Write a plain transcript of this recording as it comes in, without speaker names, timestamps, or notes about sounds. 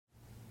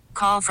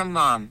Call from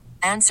mom.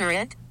 Answer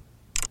it.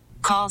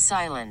 Call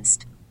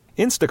silenced.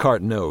 Instacart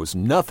knows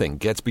nothing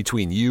gets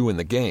between you and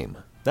the game.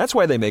 That's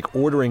why they make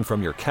ordering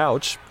from your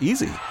couch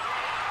easy.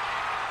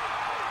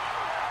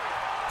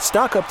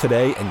 Stock up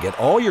today and get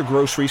all your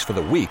groceries for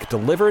the week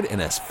delivered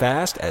in as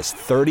fast as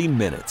 30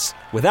 minutes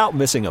without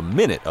missing a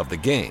minute of the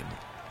game.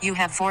 You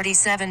have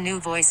 47 new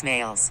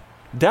voicemails.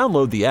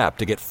 Download the app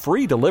to get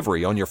free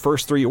delivery on your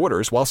first 3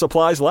 orders while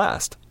supplies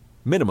last.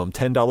 Minimum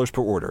 $10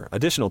 per order.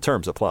 Additional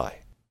terms apply.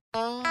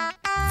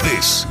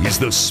 This is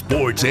the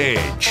Sports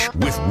Edge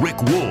with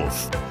Rick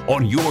Wolf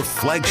on your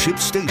flagship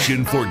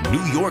station for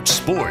New York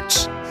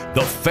sports.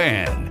 The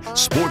Fan,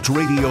 Sports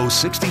Radio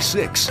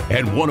 66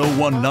 and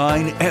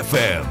 101.9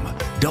 FM,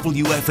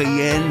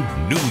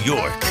 WFAN, New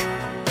York.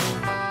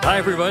 Hi,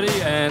 everybody,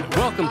 and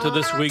welcome to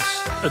this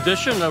week's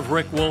edition of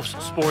Rick Wolf's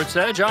Sports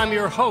Edge. I'm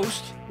your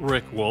host,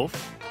 Rick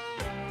Wolf.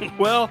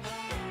 Well,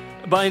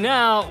 by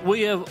now,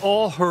 we have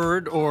all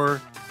heard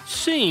or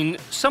seen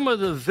some of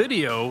the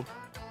video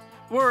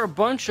where a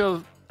bunch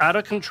of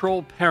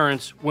out-of-control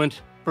parents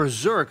went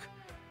berserk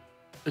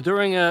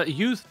during a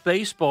youth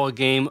baseball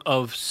game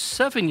of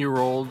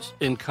 7-year-olds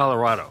in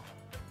Colorado.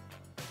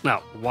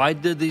 Now, why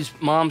did these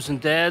moms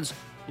and dads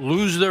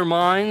lose their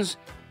minds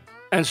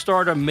and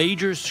start a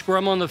major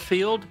scrum on the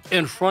field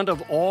in front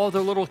of all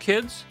their little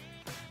kids?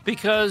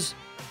 Because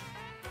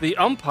the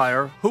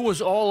umpire, who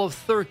was all of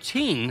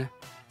 13,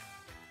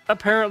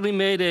 apparently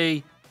made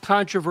a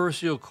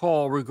controversial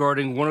call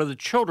regarding one of the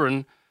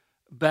children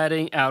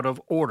batting out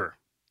of order.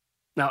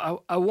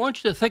 Now, I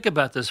want you to think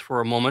about this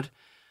for a moment.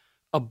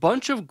 A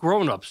bunch of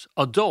grown-ups,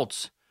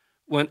 adults,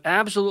 went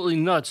absolutely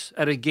nuts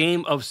at a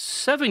game of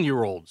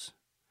 7-year-olds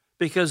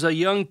because a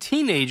young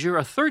teenager,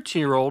 a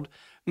 13-year-old,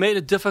 made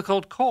a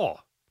difficult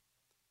call.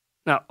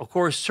 Now, of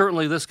course,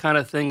 certainly this kind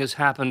of thing has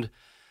happened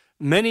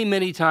many,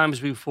 many times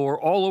before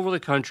all over the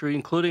country,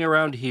 including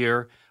around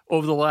here,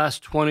 over the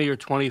last 20 or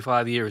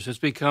 25 years. It's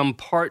become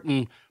part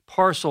and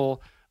parcel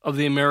of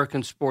the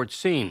American sports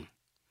scene.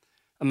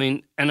 I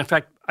mean, and in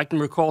fact, I can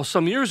recall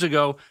some years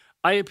ago,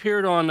 I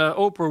appeared on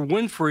Oprah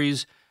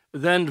Winfrey's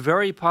then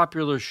very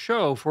popular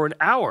show for an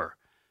hour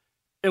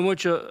in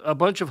which a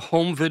bunch of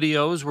home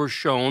videos were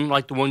shown,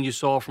 like the one you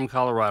saw from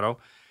Colorado,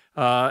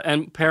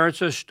 and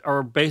parents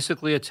are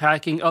basically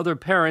attacking other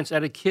parents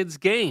at a kid's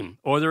game,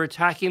 or they're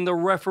attacking the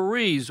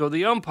referees or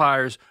the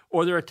umpires,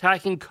 or they're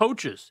attacking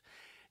coaches.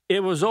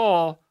 It was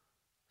all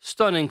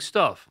stunning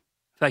stuff.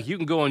 In fact, you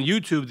can go on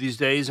YouTube these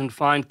days and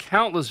find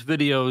countless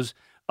videos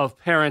of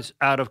parents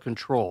out of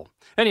control.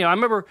 Anyhow, I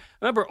remember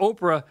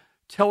Oprah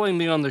telling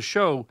me on the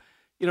show,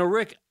 you know,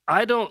 Rick,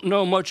 I don't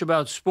know much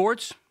about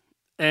sports,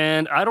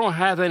 and I don't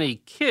have any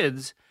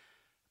kids,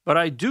 but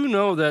I do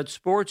know that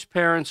sports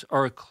parents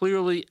are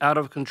clearly out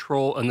of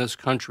control in this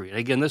country. And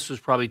again, this was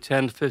probably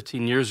 10,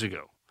 15 years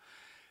ago.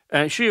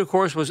 And she, of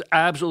course, was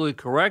absolutely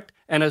correct.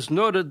 And as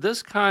noted,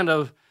 this kind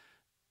of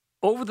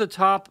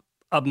over-the-top,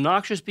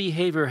 obnoxious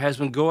behavior has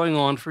been going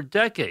on for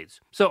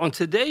decades. So on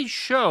today's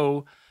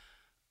show,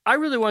 I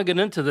really want to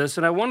get into this,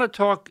 and I want to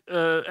talk,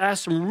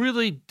 ask some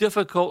really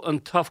difficult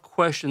and tough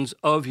questions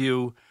of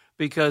you,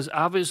 because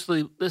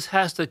obviously this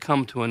has to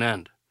come to an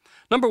end.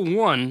 Number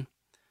one,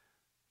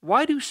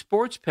 why do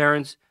sports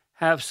parents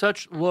have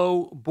such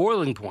low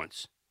boiling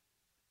points?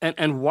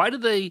 And why do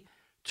they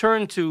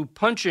turn to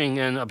punching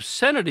and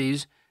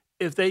obscenities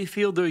if they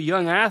feel their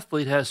young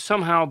athlete has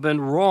somehow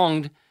been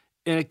wronged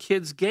in a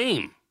kid's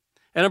game?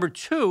 And number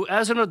two,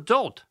 as an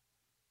adult,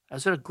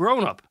 as a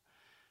grown-up,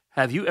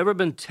 have you ever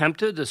been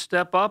tempted to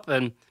step up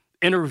and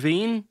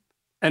intervene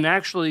and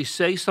actually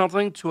say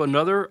something to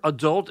another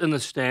adult in the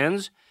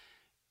stands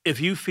if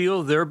you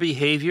feel their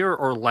behavior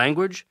or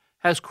language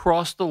has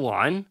crossed the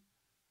line?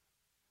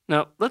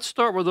 Now, let's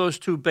start with those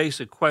two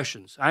basic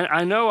questions.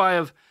 I know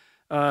I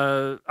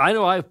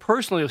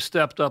personally have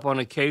stepped up on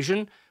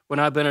occasion when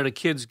I've been at a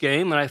kid's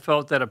game and I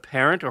felt that a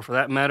parent, or for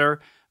that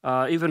matter,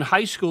 even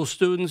high school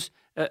students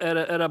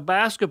at a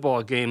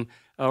basketball game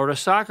or a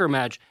soccer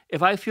match,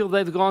 if I feel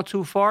they've gone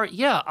too far,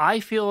 yeah, I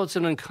feel it's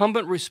an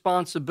incumbent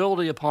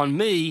responsibility upon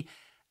me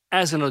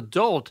as an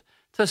adult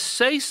to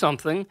say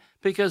something,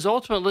 because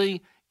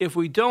ultimately, if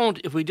we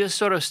just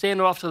sort of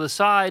stand off to the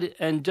side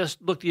and just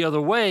look the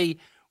other way,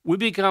 we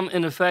become,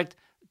 in effect,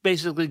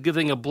 basically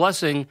giving a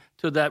blessing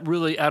to that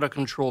really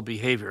out-of-control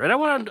behavior. And I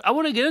want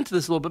to get into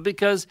this a little bit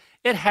because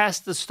it has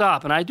to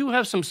stop. And I do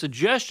have some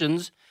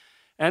suggestions,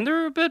 and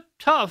they're a bit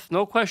tough,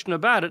 no question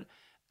about it,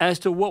 as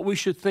to what we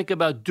should think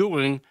about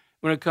doing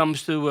when it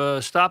comes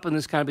to stopping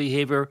this kind of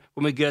behavior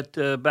when we get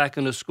back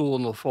into school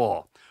in the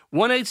fall.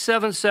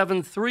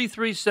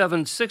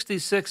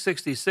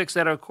 1-877-337-6666.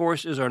 That, of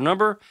course, is our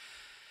number.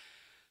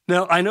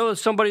 Now, I know that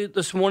somebody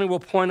this morning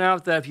will point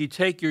out that if you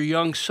take your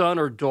young son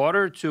or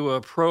daughter to a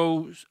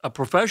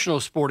professional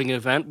sporting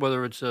event,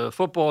 whether it's a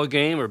football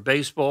game or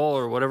baseball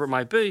or whatever it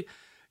might be,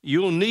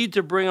 you'll need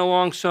to bring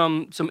along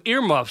some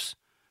earmuffs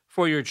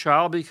for your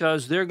child,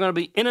 because they're going to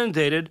be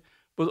inundated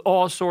with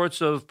all sorts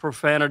of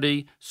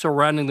profanity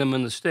surrounding them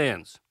in the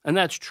stands. And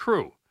that's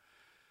true.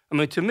 I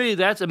mean, to me,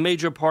 that's a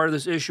major part of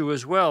this issue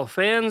as well.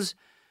 Fans,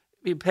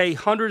 you pay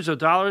hundreds of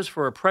dollars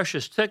for a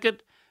precious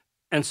ticket,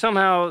 and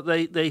somehow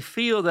they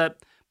feel that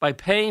by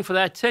paying for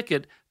that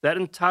ticket, that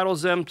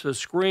entitles them to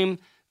scream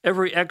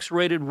every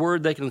X-rated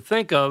word they can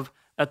think of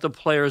at the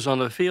players on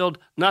the field,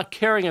 not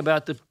caring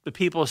about the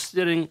people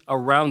sitting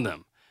around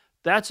them.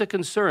 That's a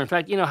concern. In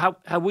fact,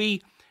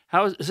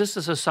 how is this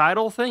a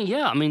societal thing?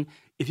 Yeah, I mean,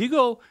 if you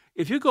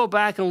go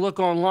back and look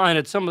online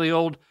at some of the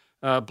old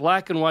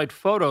black and white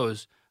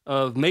photos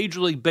of Major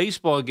League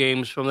Baseball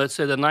games from, let's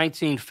say, the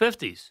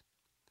 1950s,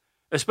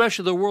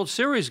 especially the World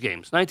Series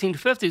games,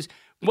 1950s,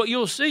 what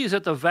you'll see is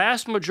that the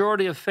vast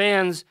majority of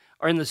fans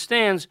are in the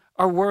stands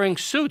are wearing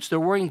suits. They're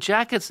wearing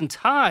jackets and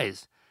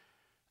ties.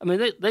 I mean,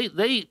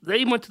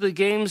 they went to the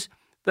games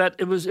that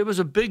it was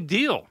a big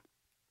deal.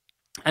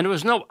 And there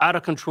was no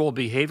out-of-control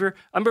behavior.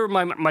 I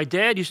remember my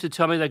dad used to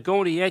tell me that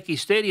going to Yankee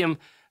Stadium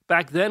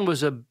back then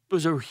was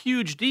a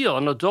huge deal,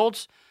 and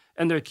adults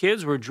and their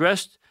kids were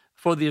dressed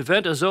for the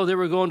event as though they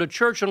were going to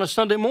church on a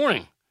Sunday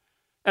morning.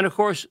 And, of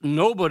course,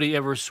 nobody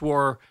ever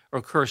swore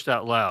or cursed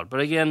out loud. But,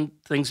 again,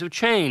 things have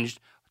changed.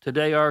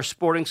 Today, our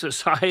sporting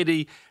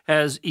society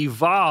has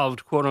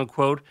evolved,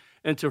 quote-unquote,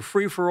 into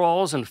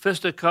free-for-alls and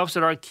fisticuffs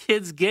at our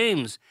kids'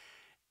 games.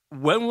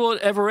 When will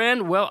it ever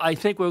end? Well, I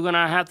think we're going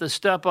to have to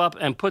step up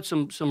and put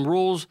some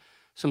rules,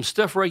 some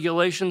stiff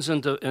regulations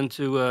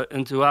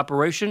into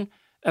operation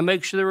and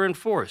make sure they're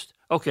enforced.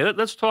 Okay,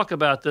 let's talk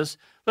about this.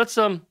 Let's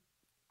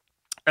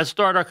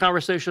start our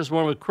conversation this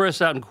morning with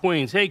Chris out in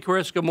Queens. Hey,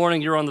 Chris, good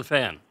morning. You're on the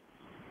Fan.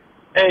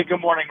 Hey,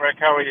 good morning, Rick.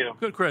 How are you?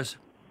 Good, Chris.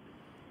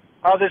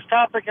 This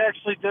topic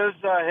actually does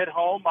hit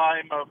home.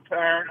 I'm a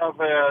parent of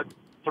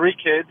 3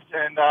 kids,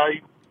 and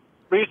I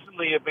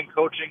recently have been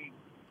coaching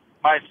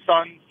my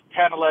son's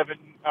 10-11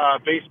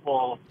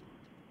 baseball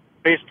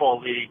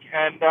league.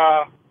 And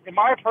in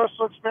my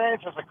personal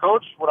experience as a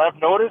coach, what I've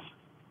noticed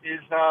is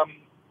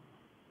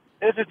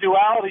there's a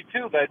duality,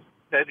 too,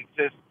 that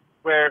exists,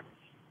 where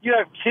you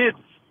have kids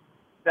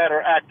that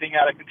are acting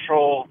out of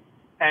control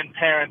and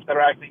parents that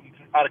are acting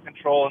out of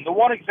control. And the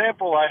one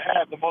example I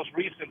had, the most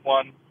recent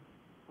one,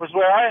 was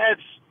where I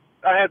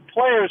had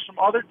players from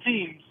other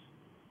teams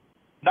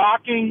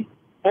knocking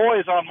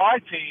boys on my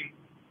team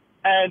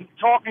and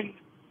talking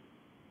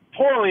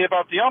poorly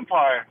about the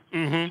umpire.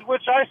 Mm-hmm.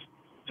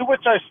 To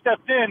which I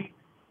stepped in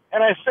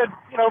and I said,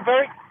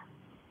 very,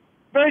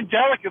 very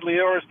delicately,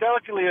 or as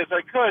delicately as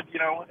I could,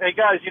 hey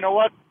guys, you know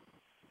what?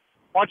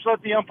 Why don't you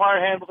let the umpire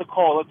handle the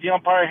call? Let the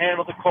umpire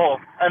handle the call.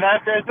 And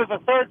after there's a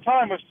third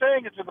time of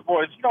saying it to the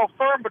boys,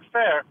 firm but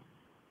fair.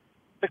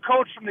 The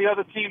coach from the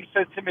other team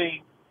said to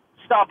me,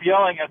 "Stop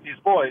yelling at these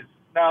boys."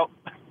 Now,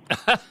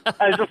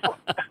 as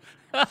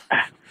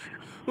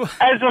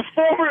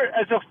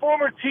a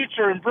former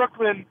teacher in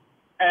Brooklyn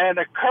and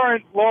a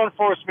current law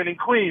enforcement in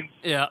Queens,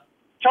 yeah,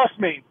 trust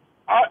me,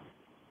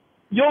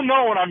 you'll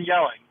know when I'm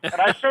yelling. And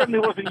I certainly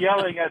wasn't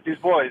yelling at these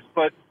boys,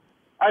 but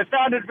I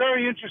found it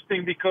very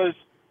interesting because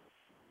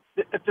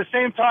at the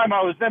same time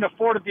I was then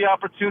afforded the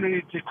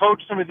opportunity to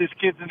coach some of these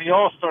kids in the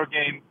All-Star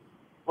game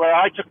where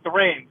I took the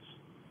reins,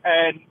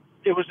 and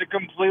it was a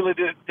completely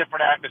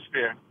different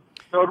atmosphere.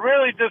 So it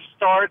really does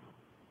start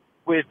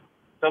with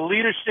the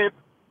leadership,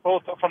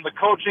 both from the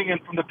coaching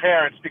and from the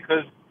parents,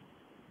 because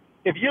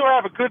if you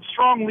have a good,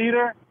 strong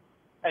leader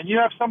and you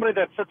have somebody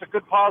that sets a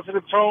good,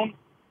 positive tone,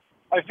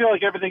 I feel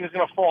like everything is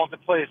going to fall into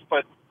place.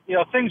 But,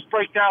 things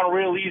break down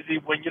real easy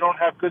when you don't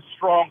have good,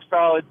 strong,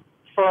 solid,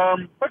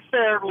 firm, but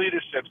fair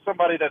leadership,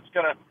 somebody that's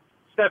going to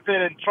step in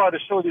and try to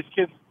show these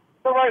kids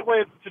the right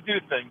way to do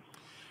things.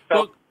 So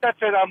well, that's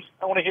it.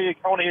 I want to hear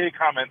your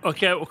comments.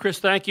 Okay, well, Chris,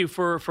 thank you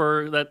for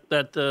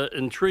that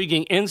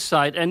intriguing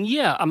insight. And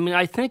yeah, I mean,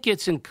 I think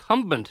it's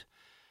incumbent.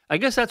 I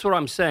guess that's what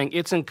I'm saying.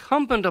 It's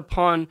incumbent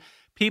upon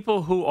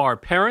people who are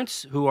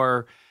parents, who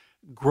are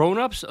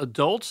grown-ups,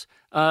 adults,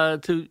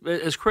 to,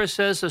 as Chris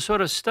says, to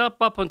sort of step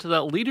up into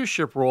that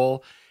leadership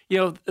role.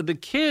 The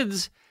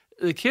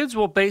kids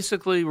will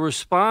basically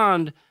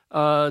respond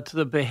to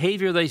the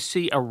behavior they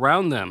see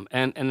around them,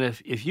 and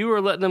if you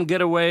are letting them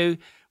get away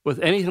with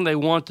anything they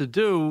want to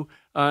do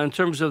in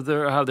terms of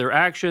how their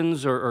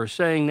actions or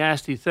saying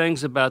nasty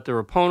things about their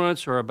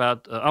opponents or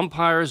about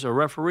umpires or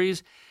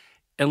referees,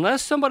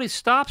 unless somebody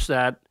stops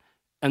that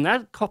and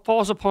that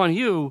falls upon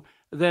you,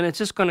 then it's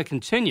just going to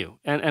continue.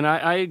 And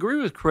I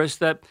agree with Chris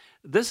that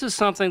this is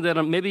something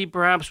that maybe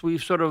perhaps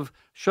we've sort of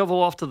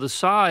shoveled off to the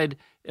side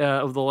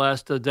of the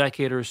last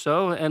decade or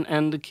so,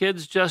 and the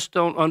kids just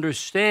don't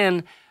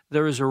understand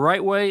there is a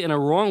right way and a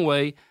wrong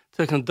way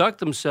to conduct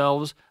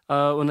themselves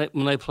when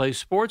they play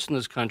sports in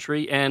this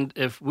country. And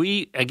if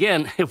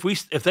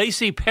they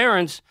see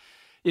parents,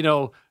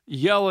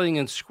 yelling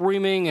and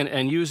screaming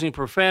and using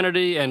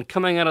profanity and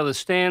coming out of the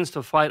stands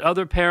to fight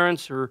other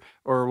parents or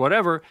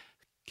whatever,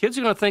 kids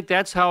are going to think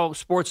that's how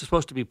sports is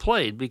supposed to be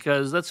played,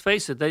 because let's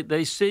face it,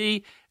 they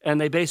see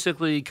and they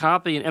basically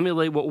copy and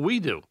emulate what we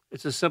do.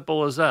 It's as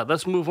simple as that.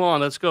 Let's move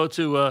on. Let's go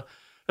to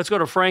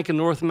Frank in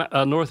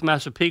North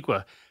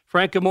Massapequa.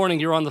 Frank, good morning.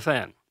 You're on the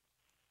Fan.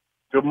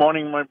 Good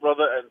morning, my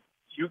brother. And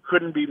you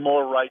couldn't be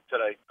more right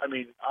today. I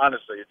mean,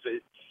 honestly,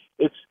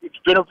 it's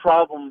been a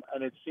problem,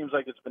 and it seems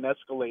like it's been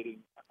escalating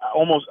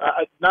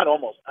not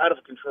almost, out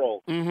of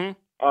control. Mm-hmm.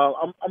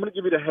 I'm going to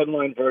give you the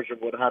headline version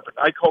of what happened.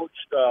 I helped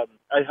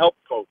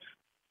coach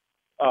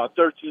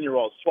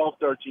 13-year-olds, 12,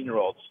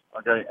 13-year-olds,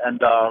 okay,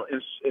 and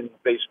in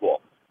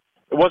baseball.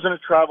 It wasn't a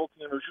travel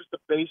team. It was just a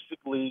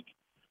basic league.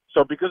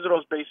 So because of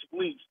those basic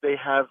leagues, they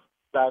have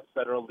bats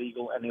that are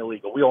legal and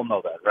illegal. We all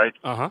know that, right?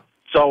 Uh-huh.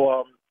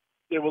 So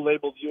they were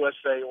labeled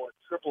USA or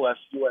Triple S,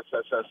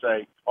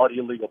 USSSA are the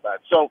illegal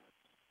bats. So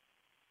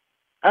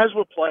as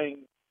we're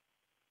playing,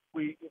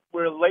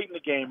 we're late in the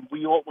game.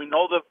 We know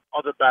the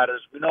other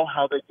batters. We know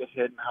how they get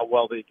hit and how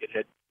well they get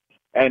hit.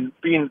 And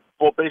being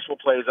baseball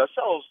players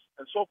ourselves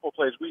and softball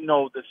players, we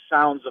know the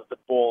sounds of the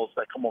balls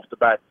that come off the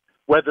bat,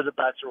 whether the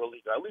bats are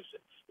illegal. At least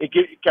it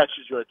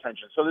catches your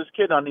attention. So this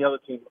kid on the other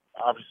team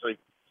obviously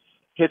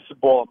hits the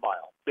ball a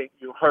mile.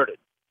 You heard it.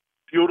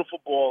 Beautiful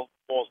ball.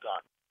 Ball's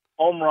gone.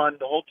 Home run.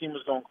 The whole team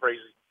was going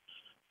crazy.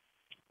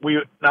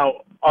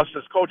 Now, us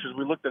as coaches,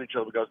 we looked at each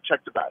other. We go,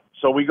 check the bat.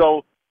 So we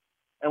go,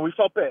 and we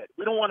felt bad.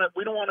 We don't want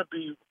to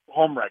be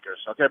home wreckers,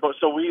 okay? But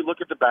so we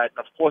look at the bat,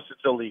 and of course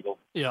it's illegal.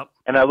 Yep.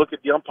 And I look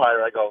at the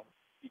umpire. I go,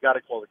 you got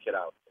to call the kid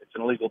out. It's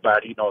an illegal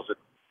bat. He knows it.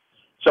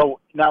 So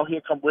now here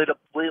come we're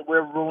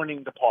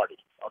ruining the party,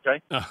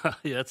 okay?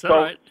 Yeah, that's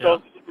all right.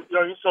 So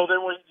so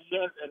then when he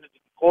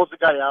calls the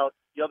guy out,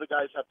 the other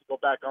guys have to go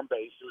back on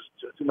base. It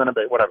was 2 men on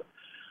base, whatever.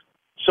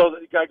 So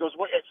the guy goes,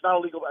 well, it's not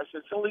illegal. I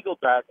said, it's an illegal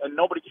bat, and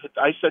nobody can hit.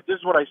 I said, this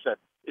is what I said.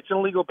 It's an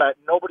illegal bat.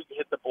 Nobody can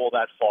hit the ball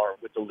that far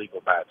with illegal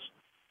bats.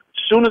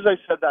 As soon as I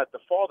said that, the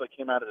father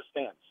came out of the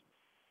stands.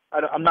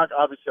 I'm not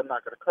going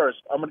to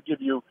curse. I'm going to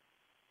give you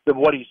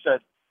what he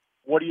said.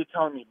 What are you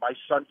telling me? My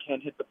son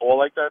can't hit the ball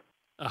like that?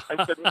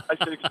 I said,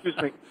 excuse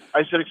me.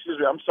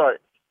 I'm sorry.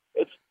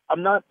 It's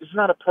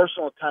not a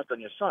personal attack on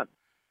your son.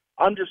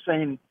 I'm just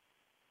saying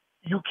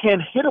you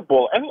can't hit a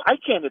ball. I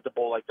can't hit the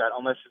ball like that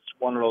unless it's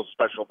one of those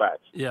special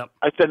bats. Yeah.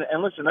 I said,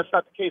 and listen, that's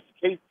not the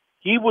case.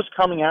 He was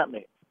coming at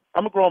me.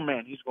 I'm a grown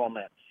man. He's a grown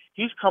man.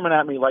 He's coming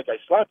at me like I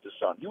slapped his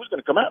son. He was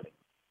going to come at me.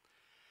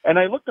 And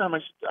I looked at him.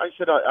 I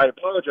said, I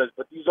apologize,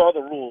 but these are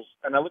the rules.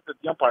 And I looked at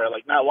the umpire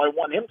like, now I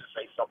want him to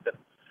say something.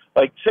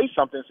 Like, say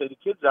something, say the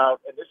kid's out,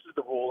 and this is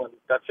the rule, and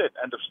that's it,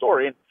 end of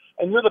story.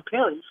 And you're the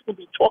parent. You're going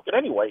to be talking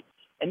anyway.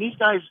 And these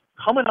guys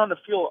coming on the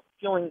field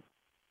feeling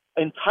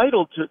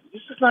entitled to –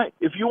 this is not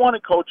 – if you want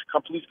to coach,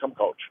 please come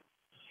coach.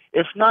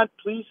 If not,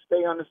 please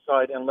stay on the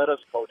side and let us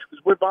coach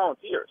because we're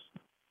volunteers.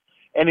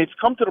 And it's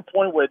come to the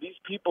point where these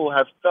people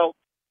have felt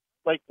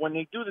like when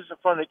they do this in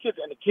front of the kids,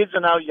 and the kids are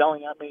now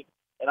yelling at me,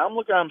 and I'm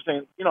looking at them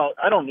saying,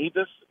 I don't need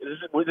this. This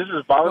is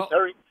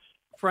voluntary.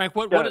 Well, Frank,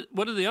 what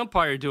did the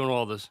umpire do in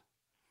all this?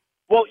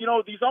 Well,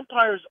 these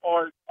umpires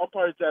are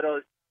umpires that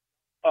are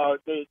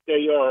they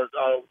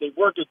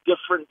work at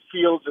different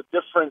fields at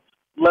different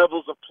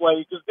levels of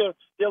play because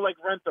they're like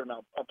renter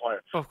now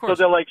umpire. Of course. So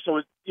they're like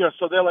so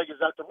they're like, is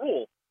that the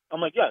rule?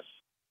 I'm like, yes.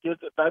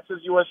 That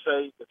says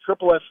USA. The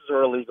triple S's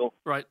are illegal,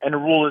 right? And the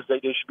rule is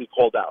they should be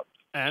called out.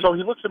 And? So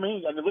he looks at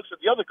me and he looks at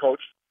the other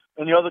coach,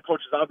 and the other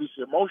coach is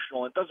obviously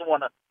emotional and doesn't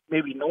want to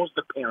maybe knows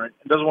the parent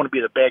and doesn't want to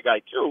be the bad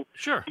guy too.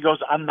 Sure. He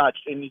goes, I'm not,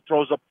 and he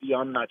throws up the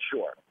I'm not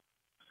sure.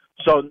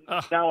 So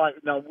now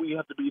we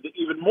have to be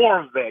even more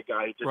of a bad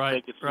guy to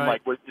make it seem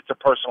like it's a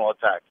personal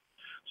attack.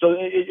 So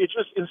it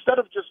just instead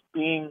of just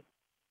being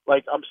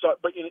like I'm sorry,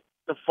 but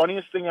the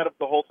funniest thing out of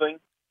the whole thing,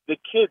 the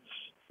kids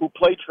who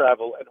play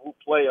travel and who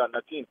play on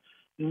that team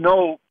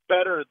know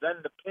better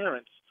than the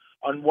parents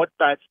on what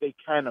bats they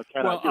can or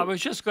cannot do. Well, I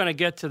was just going to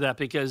get to that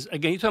because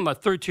again, you're talking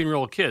about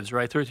 13-year-old kids,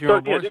 right?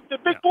 13-year-old boys. They're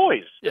big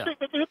boys. Yeah. They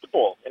can hit the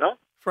ball,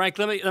 Frank,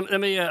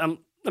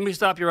 let me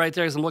stop you right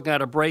there because I'm looking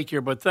at a break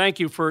here. But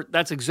thank you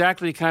that's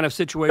exactly the kind of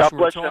situation God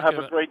bless we're you. talking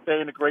Have a great day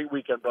and a great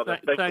weekend, brother.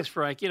 Thanks,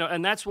 Frank.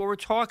 And that's what we're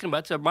talking about.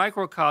 It's a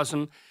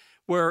microcosm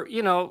where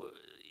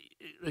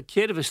the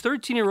kid, if his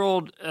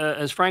 13-year-old,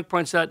 as Frank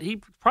points out,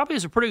 he probably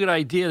has a pretty good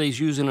idea that he's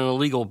using an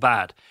illegal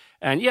bat.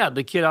 And yeah,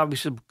 the kid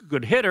obviously a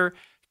good hitter.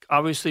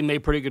 Obviously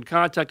made pretty good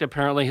contact,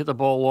 apparently hit the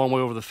ball a long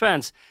way over the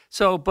fence.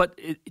 So, but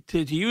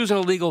to use an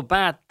illegal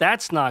bat,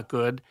 that's not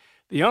good.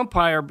 The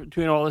umpire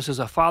between all this is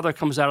a father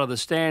comes out of the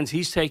stands.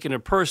 He's taking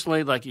it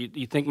personally, like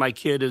you think my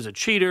kid is a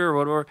cheater or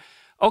whatever.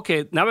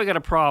 Okay, now we got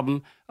a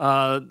problem.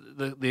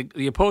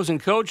 The opposing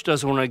coach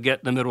doesn't want to get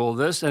in the middle of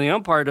this, and the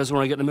umpire doesn't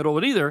want to get in the middle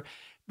of it either.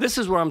 This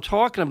is what I'm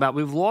talking about.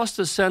 We've lost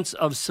a sense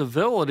of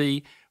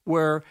civility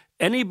where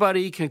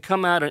anybody can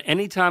come out at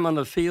any time on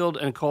the field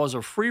and cause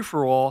a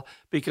free-for-all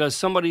because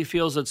somebody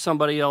feels that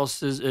somebody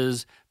else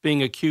is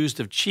being accused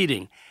of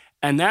cheating.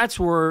 And that's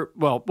where,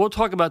 we'll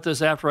talk about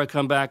this after I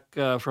come back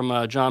from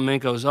John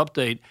Minko's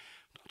update.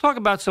 Talk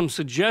about some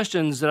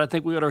suggestions that I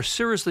think we ought to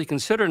seriously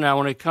consider now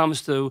when it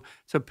comes to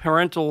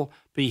parental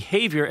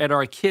behavior at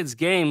our kids'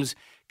 games.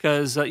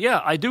 Because,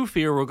 I do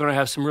fear we're going to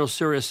have some real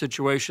serious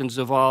situations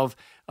evolve,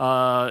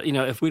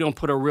 if we don't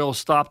put a real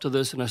stop to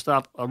this and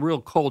a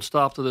real cold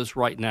stop to this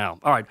right now.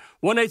 All right,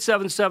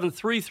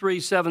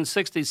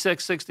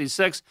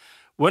 1-877-337-6666.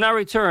 When I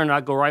return, I'll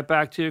go right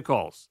back to your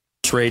calls.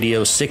 Sports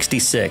Radio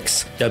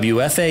 66,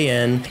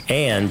 WFAN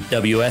and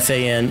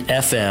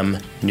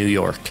WFAN-FM, New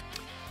York.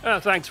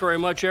 Thanks very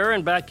much,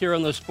 Aaron. Back here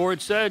on the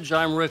Sports Edge,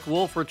 I'm Rick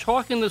Wolf. We're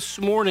talking this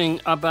morning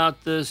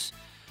about this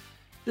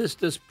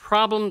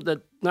problem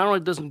that not only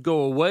doesn't go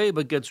away,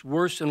 but gets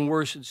worse and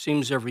worse, it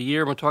seems, every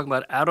year. We're talking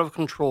about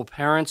out-of-control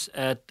parents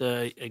at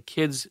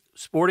kids'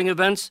 sporting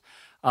events.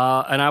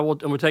 And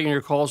we're taking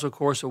your calls, of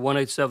course, at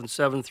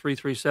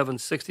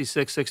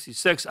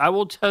 1-877-337-6666. I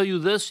will tell you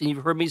this, and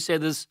you've heard me say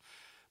this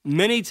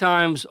many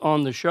times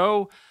on the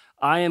show.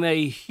 I am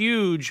a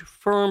huge,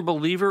 firm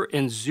believer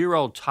in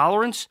zero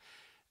tolerance.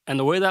 And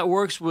the way that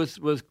works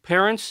with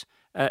parents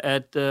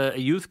at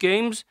youth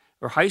games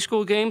or high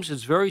school games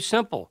is very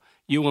simple.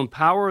 You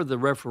empower the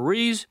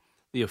referees,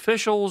 the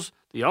officials,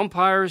 the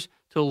umpires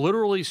to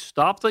literally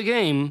stop the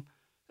game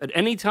at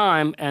any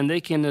time, and they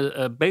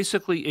can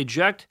basically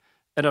eject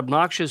an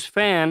obnoxious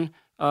fan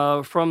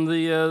from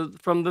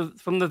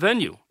the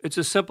venue. It's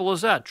as simple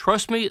as that.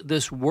 Trust me,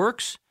 this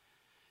works.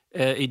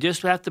 You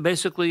just have to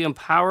basically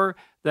empower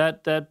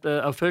that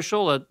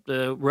official,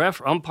 that ref,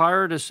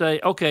 umpire, to say,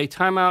 okay,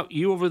 timeout,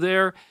 you over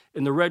there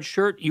in the red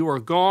shirt, you are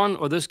gone,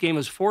 or this game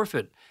is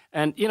forfeit.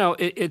 And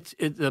it's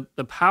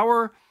the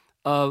power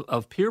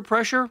of peer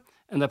pressure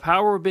and the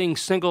power of being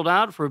singled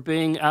out for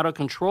being out of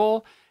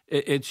control.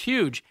 It's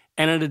huge.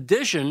 And in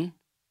addition,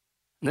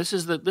 and this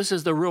is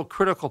the real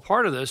critical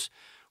part of this.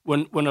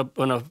 When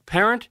a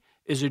parent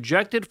is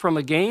ejected from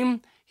a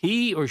game,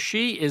 he or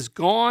she is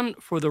gone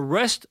for the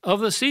rest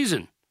of the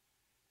season.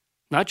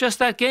 Not just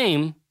that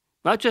game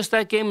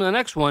and the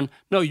next one.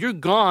 No, you're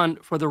gone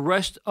for the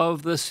rest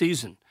of the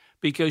season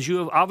because you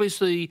have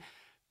obviously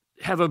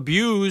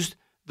abused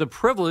the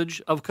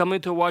privilege of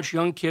coming to watch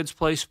young kids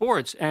play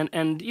sports. And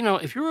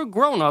if you're a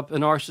grown-up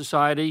in our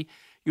society,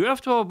 you have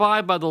to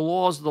abide by the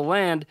laws of the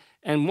land.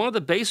 And one of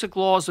the basic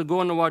laws of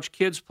going to watch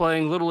kids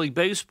playing Little League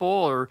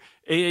Baseball or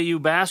AAU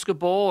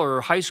basketball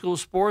or high school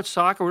sports,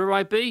 soccer, whatever it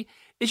might be,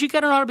 is you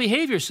got to know how to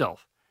behave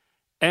yourself.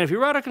 And if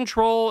you're out of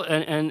control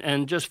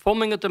and just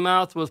foaming at the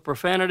mouth with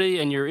profanity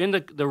and you're in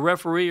the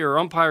referee or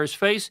umpire's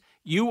face,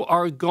 you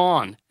are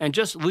gone. And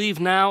just leave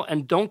now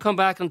and don't come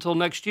back until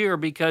next year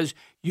because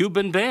you've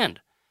been banned.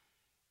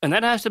 And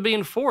that has to be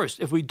enforced.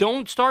 If we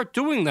don't start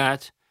doing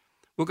that,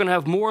 we're going to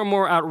have more and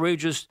more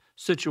outrageous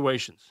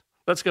situations.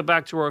 Let's get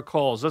back to our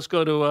calls. Let's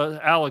go to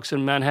Alex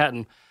in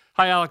Manhattan.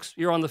 Hi, Alex.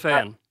 You're on the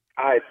fan.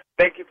 Hi.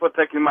 Thank you for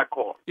taking my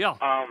call. Yeah.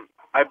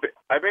 I've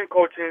been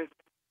coaching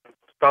since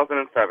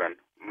 2007,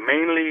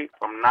 mainly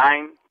from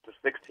 9 to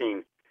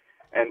 16.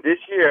 And this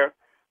year,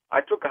 I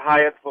took a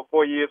hiatus for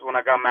 4 years when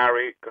I got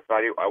married because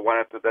I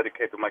wanted to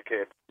dedicate to my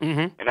kids.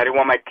 Mm-hmm. And I didn't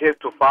want my kids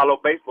to follow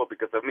baseball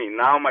because of me.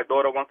 Now my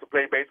daughter wants to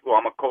play baseball.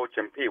 I'm a coach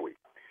in Pee Wee.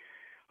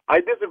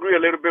 I disagree a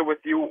little bit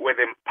with you with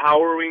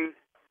empowering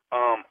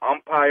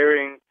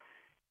umpiring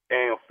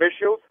and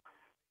officials.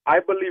 I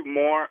believe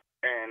more,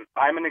 and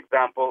I'm an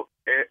example,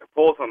 it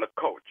falls on the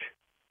coach.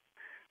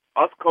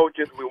 Us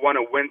coaches, we want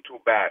to win too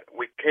bad.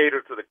 We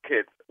cater to the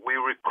kids. We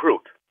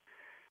recruit.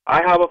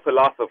 I have a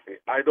philosophy.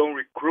 I don't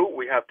recruit.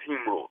 We have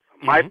team rules.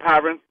 Mm-hmm. My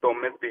parents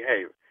don't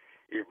misbehave.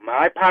 If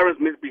my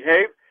parents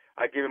misbehave,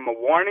 I give them a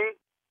warning,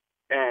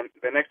 and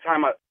the next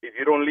time, if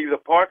you don't leave the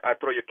park, I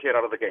throw your kid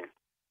out of the game.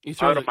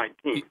 Out of my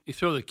team. You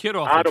throw the kid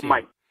off out the of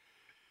team.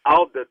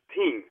 Out of the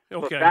team.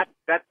 Okay. So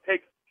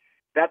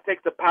that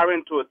takes the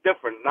parent to a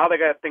different. Now they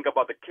got to think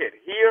about the kid.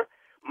 Here,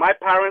 my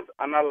parents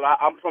are not allowed.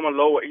 I'm from a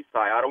Lower East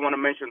Side. I don't want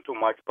to mention too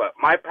much, but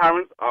my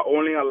parents are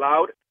only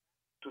allowed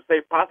to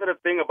say positive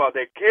thing about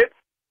their kids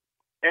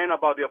and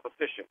about the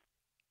opposition.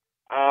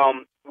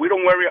 We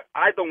don't worry.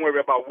 I don't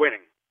worry about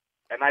winning,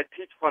 and I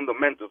teach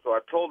fundamentals. So I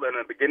told them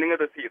at the beginning of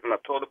the season. I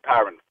told the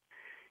parents,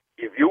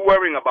 if you're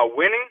worrying about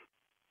winning,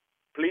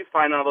 please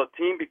find another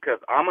team because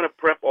I'm gonna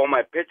prep all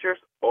my pitchers,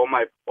 all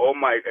my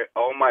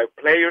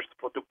players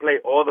to play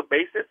all the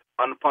bases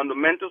on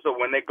fundamentals. So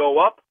when they go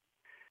up,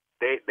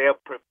 they're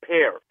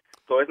prepared.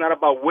 So it's not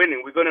about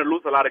winning. We're gonna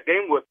lose a lot of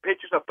games where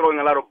pitchers are throwing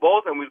a lot of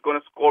balls and we're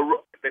gonna score.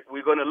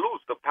 We're gonna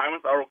lose. The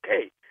parents are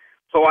okay.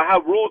 So I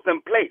have rules in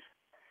place.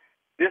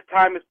 This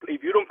time,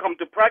 if you don't come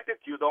to practice,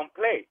 you don't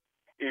play.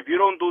 If you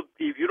don't do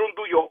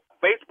your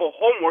baseball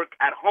homework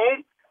at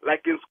home,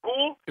 like in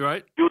school,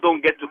 right, you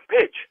don't get to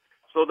pitch.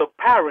 So the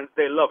parents,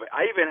 they love it.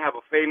 I even have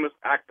a famous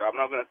actor. I'm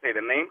not going to say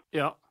the name.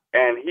 Yeah.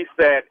 And he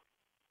said,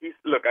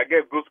 look, I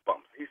get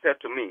goosebumps. He said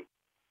to me,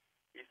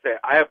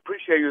 I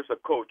appreciate you as a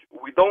coach.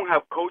 We don't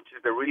have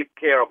coaches that really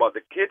care about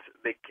the kids.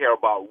 They care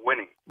about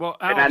winning. Well,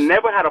 Alex, and I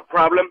never had a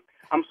problem.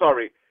 I'm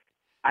sorry.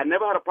 I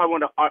never had a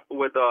problem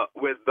with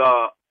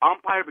the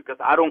umpire because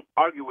I don't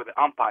argue with the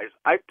umpires.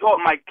 I taught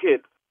my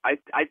kids. I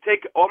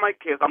take all my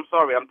kids. I'm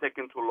sorry, I'm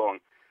taking too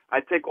long. I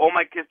take all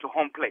my kids to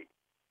home plate,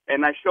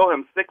 and I show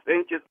him 6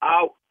 inches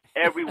out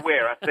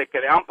everywhere. I say,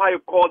 can the umpire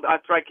call a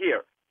strike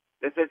here?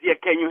 They says, yeah,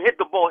 can you hit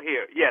the ball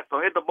here? Yes,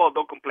 so hit the ball,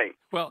 don't complain.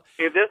 Well,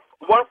 if there's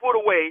 1 foot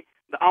away,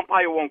 the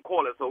umpire won't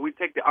call it, so we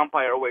take the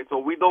umpire away. So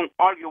we don't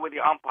argue with the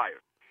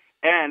umpire.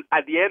 And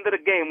at the end of the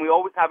game, we're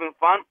always having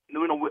fun.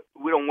 We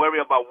don't worry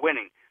about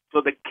winning.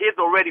 So the kids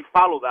already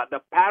follow that.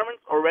 The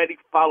parents already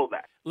follow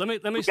that. Let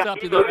me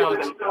stop you there,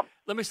 Alex.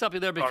 Let me stop you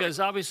there because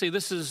obviously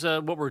this is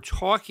what we're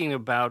talking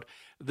about.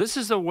 This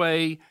is the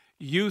way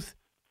youth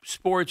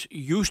sports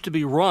used to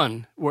be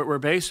run, where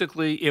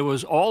basically it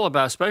was all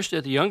about, especially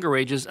at the younger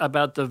ages,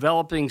 about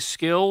developing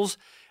skills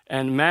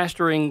and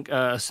mastering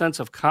a sense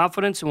of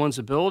confidence in one's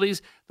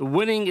abilities. The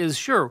winning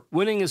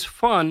is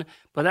fun,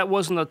 but that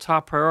wasn't the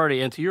top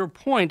priority. And to your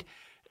point,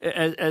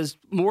 as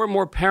more and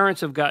more parents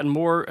have gotten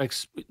more,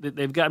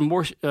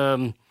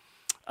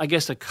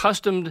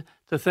 accustomed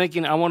to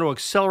thinking, I want to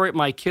accelerate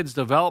my kids'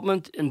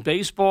 development in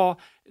baseball.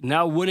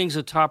 Now winning's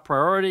a top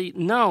priority.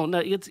 No,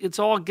 it's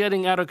all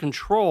getting out of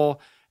control.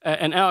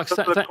 And Alex,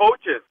 the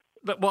coaches.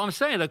 Well, I'm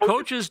saying the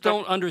coaches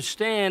don't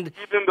understand.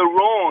 Give them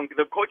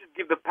the coaches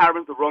give the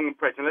parents the wrong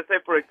impression. Let's say,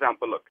 for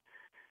example, look,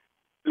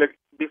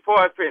 before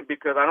I finish,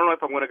 because I don't know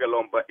if I'm going to get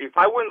long, but if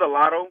I win the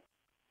lotto,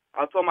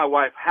 I'll tell my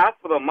wife half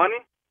of the money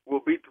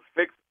will be to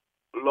fix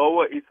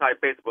Lower East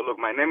Side baseball. Look,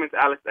 my name is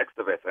Alex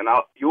Exteves, and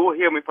you will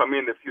hear me from me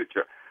in the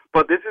future.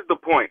 But this is the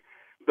point.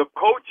 The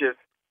coaches,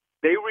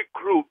 they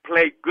recruit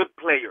good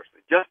players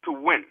just to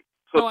win.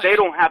 So they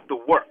don't have to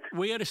work.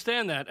 We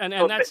understand that. And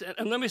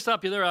let me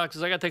stop you there, Alex,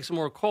 because I got to take some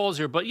more calls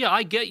here. But, yeah,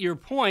 I get your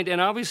point.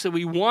 And obviously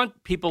we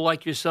want people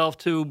like yourself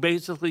to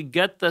basically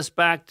get this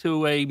back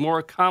to a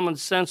more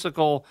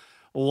commonsensical,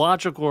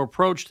 logical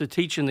approach to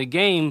teaching the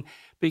game,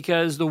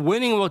 because the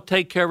winning will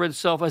take care of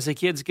itself as the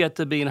kids get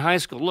to be in high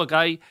school. Look,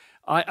 I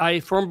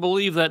firmly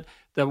believe that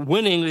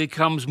winning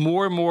becomes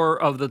more and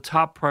more of the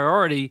top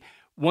priority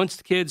once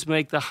the kids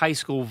make the high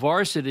school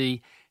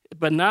varsity,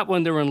 but not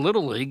when they're in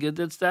Little League.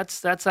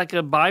 That's like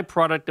a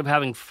byproduct of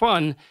having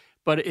fun.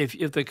 But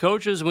if the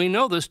coaches, we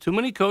know this, too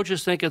many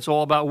coaches think it's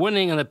all about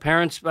winning, and the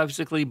parents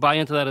basically buy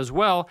into that as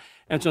well.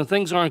 And so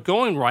things aren't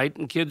going right,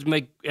 and kids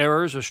make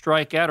errors or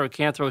strike out or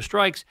can't throw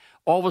strikes,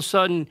 all of a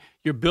sudden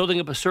you're building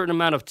up a certain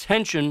amount of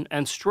tension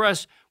and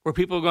stress where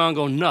people are going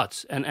to go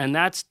nuts. And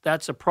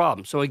that's a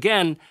problem. So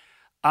again,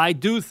 I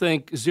do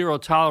think zero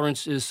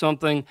tolerance is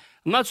something.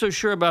 I'm not so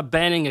sure about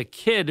banning a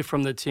kid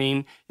from the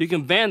team. You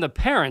can ban the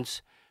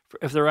parents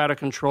if they're out of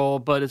control,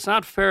 but it's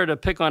not fair to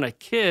pick on a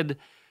kid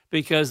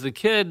because the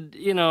kid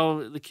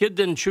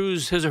didn't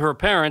choose his or her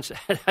parents.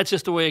 That's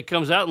just the way it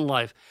comes out in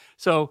life.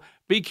 So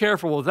be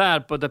careful with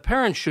that, but the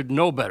parents should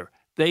know better.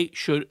 They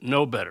should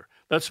know better.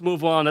 Let's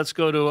move on. Let's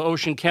go to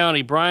Ocean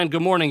County. Brian,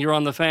 good morning. You're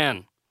on the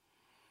Fan.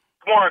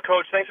 Good morning,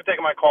 Coach. Thanks for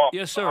taking my call.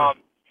 Yes, sir.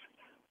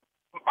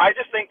 I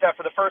just think that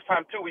for the first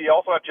time, too, we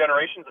also have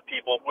generations of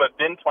people who have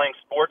been playing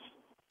sports,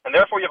 and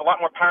therefore you have a lot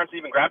more parents,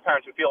 even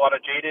grandparents, who feel a lot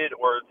of jaded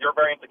or they're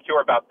very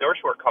insecure about their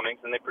shortcomings,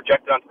 and they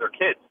project it onto their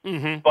kids.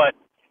 Mm-hmm. But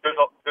there's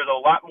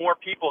a lot more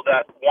people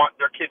that want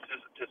their kids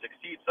to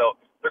succeed, so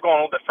they're going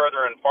a little bit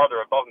further and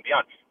farther above and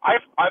beyond.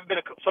 I've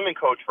been a swimming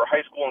coach for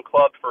high school and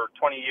club for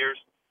 20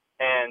 years,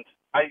 and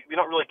we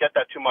don't really get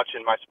that too much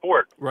in my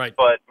sport. Right.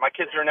 But my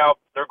kids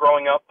they're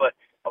growing up, but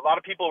a lot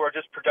of people are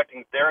just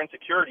projecting their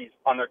insecurities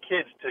on their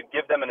kids to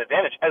give them an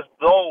advantage, as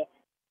though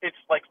it's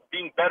like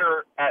being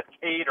better at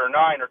 8 or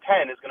 9 or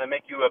 10 is going to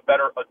make you a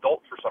better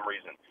adult for some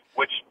reason,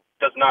 which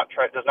does not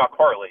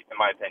correlate, in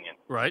my opinion.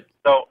 Right.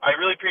 So I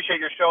really appreciate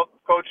your show,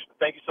 Coach.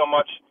 Thank you so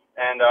much.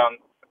 And,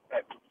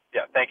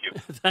 thank you.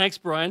 Thanks,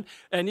 Brian.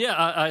 And,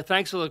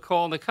 thanks for the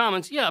call and the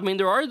comments. Yeah, I mean,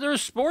 there are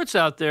sports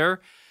out there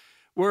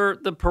where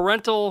the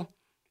parental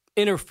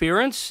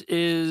interference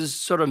is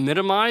sort of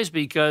minimized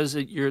because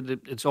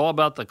it's all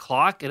about the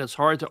clock, and it's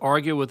hard to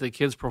argue with the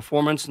kid's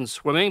performance in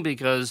swimming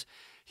because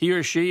he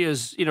or she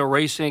is,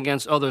 racing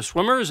against other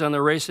swimmers, and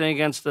they're racing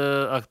against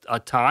a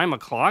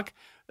clock.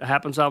 That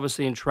happens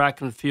obviously in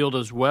track and field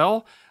as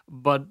well.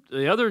 But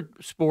the other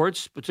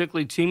sports,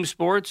 particularly team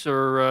sports,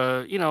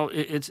 or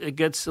it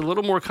gets a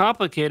little more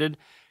complicated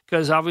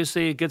because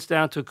obviously it gets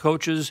down to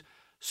coaches'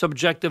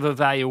 subjective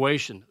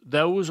evaluation.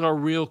 Those are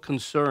real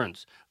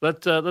concerns.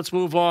 Let's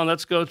move on.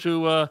 Let's go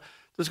to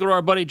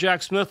our buddy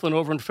Jack Smithlin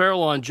over in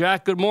Fairlawn.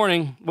 Jack, good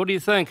morning. What do you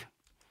think?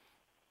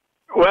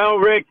 Well,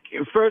 Rick,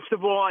 first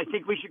of all, I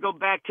think we should go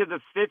back to the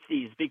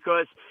 50s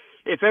because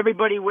if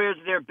everybody wears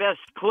their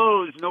best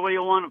clothes, nobody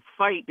will want to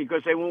fight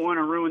because they won't want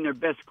to ruin their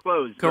best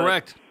clothes.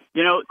 Correct.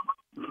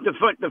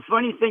 But, the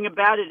funny thing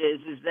about it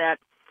is that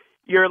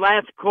your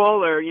last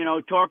caller,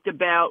 talked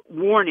about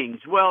warnings.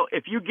 Well,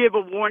 if you give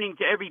a warning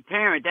to every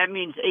parent, that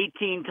means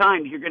 18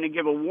 times you're going to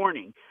give a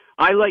warning.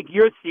 I like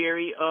your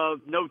theory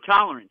of no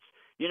tolerance.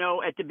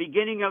 At the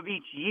beginning of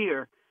each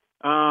year,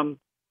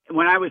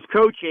 when I was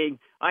coaching,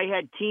 I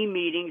had team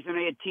meetings, and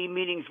I had team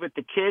meetings with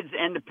the kids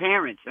and the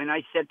parents, and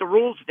I set the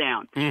rules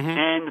down. Mm-hmm.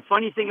 And the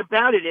funny thing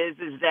about it is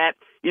that,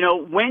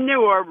 when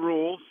there are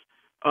rules,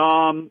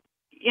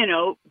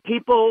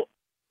 people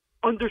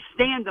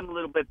understand them a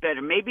little bit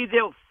better. Maybe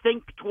they'll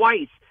think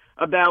twice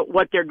about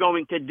what they're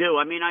going to do.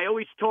 I mean, I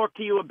always talk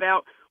to you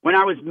about when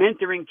I was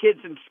mentoring kids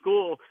in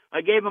school,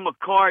 I gave them a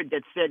card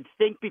that said,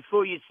 think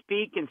before you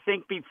speak and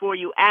think before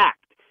you act.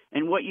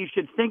 And what you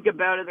should think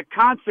about are the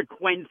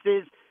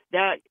consequences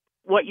that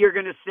what you're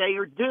going to say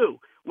or do.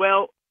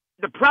 Well,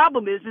 the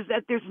problem is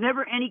that there's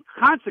never any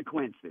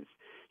consequences.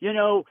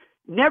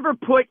 never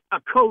put a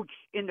coach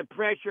in the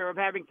pressure of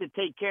having to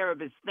take care of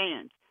his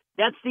fans.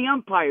 That's the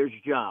umpire's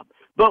job.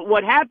 But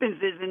what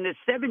happens is in this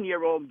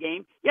 7-year-old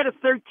game, you had a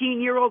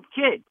 13-year-old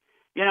kid.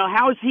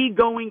 How is he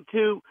going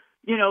to,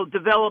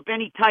 develop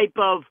any type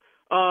of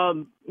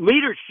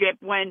leadership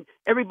when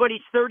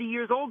everybody's 30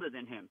 years older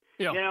than him?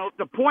 Yeah.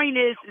 The point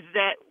is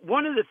that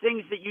one of the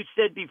things that you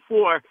said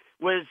before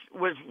was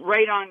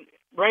right on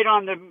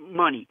the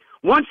money.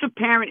 Once a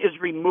parent is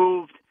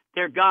removed,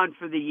 they're gone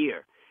for the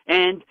year.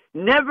 And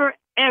never,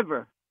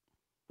 ever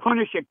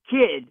punish a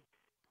kid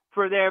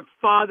for their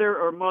father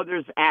or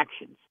mother's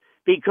actions,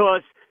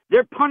 because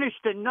they're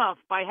punished enough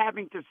by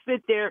having to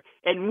sit there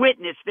and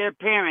witness their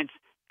parents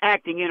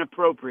acting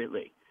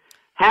inappropriately.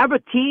 Have a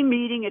team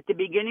meeting at the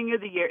beginning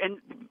of the year. And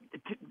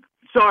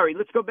sorry,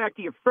 let's go back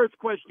to your first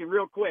question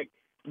real quick.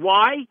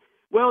 Why?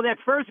 Well, that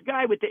first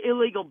guy with the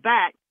illegal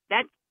bat,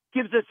 that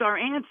gives us our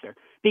answer,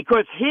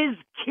 because his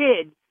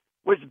kid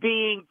was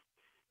being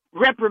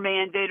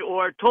reprimanded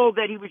or told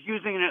that he was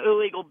using an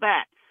illegal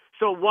bat.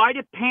 So why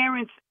do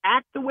parents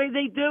act the way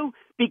they do?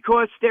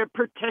 Because they're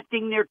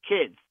protecting their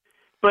kids.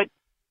 But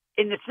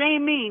in the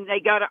same mean, they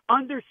got to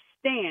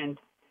understand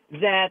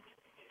that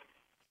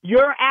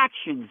your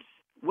actions,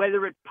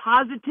 whether it's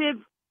positive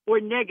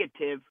or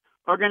negative,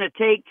 are going to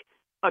take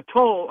a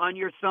toll on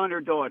your son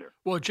or daughter.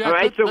 Well, Jack, all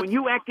right? So when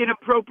you act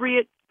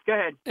inappropriate, go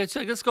ahead.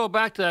 Let's go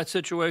back to that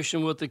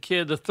situation with the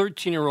kid, the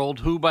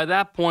 13-year-old, who by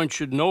that point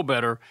should know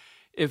better.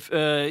 If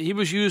he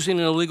was using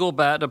an illegal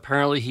bat,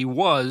 apparently he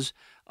was.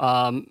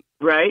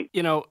 Right.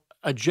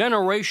 A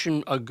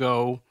generation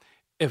ago,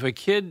 if a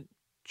kid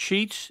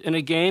cheats in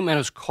a game and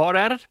is caught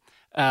at it,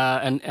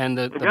 and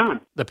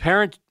the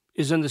parent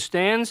is in the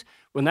stands,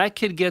 when that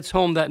kid gets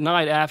home that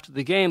night after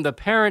the game, the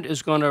parent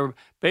is going to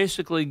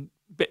basically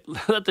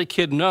let the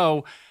kid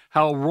know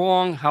how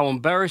wrong, how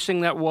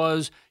embarrassing that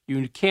was.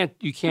 You can't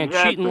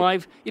cheat in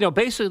life.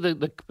 Basically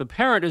the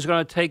parent is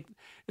going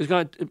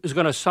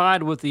to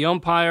side with the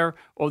umpire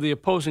or the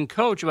opposing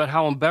coach about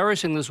how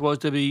embarrassing this was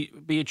to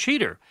be a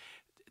cheater.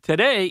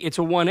 Today, it's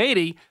a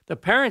 180. The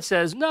parent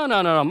says,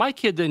 no, my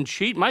kid didn't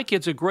cheat. My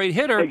kid's a great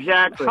hitter.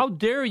 Exactly. How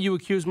dare you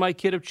accuse my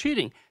kid of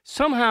cheating?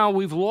 Somehow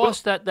we've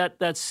lost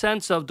that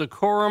sense of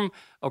decorum,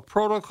 of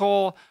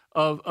protocol,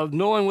 of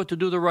knowing what to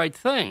do the right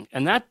thing.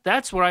 And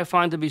that's what I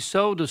find to be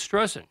so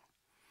distressing.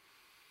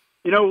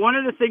 One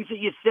of the things that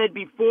you said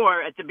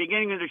before at the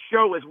beginning of the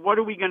show was, what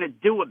are we going to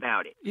do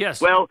about it?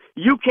 Yes. Well,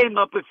 you came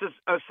up with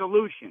a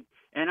solution.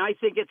 And I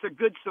think it's a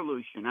good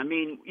solution. I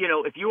mean,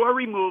 if you are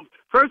removed,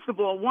 first of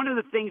all, one of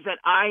the things that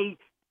I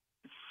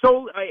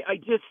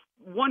just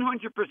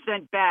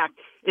 100% back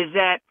is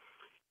that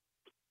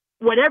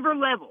whatever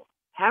level,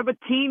 have a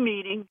team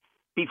meeting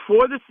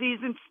before the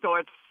season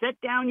starts, set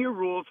down your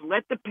rules,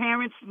 let the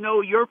parents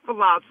know your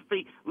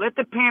philosophy, let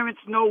the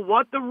parents know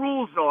what the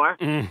rules are,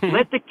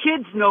 let the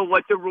kids know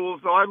what the rules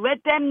are,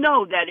 let them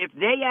know that if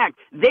they act,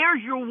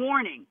 there's your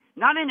warning.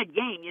 Not in a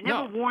game. You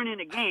never warn in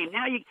a game.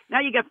 Now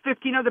you got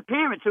 15 other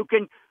parents who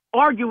can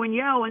argue and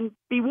yell and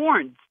be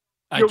warned.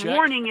 Your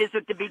warning is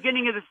at the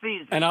beginning of the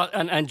season.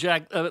 And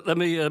Jack, let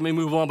me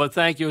move on. But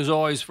thank you as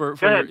always for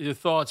your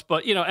thoughts.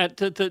 But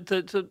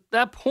to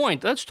that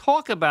point, let's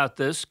talk about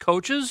this.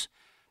 Coaches,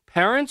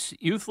 parents,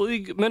 youth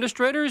league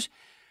administrators.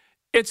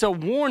 It's a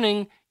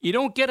warning. You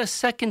don't get a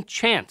second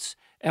chance.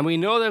 And we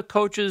know that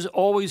coaches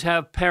always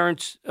have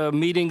parents'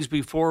 meetings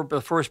before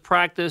the first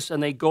practice,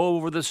 and they go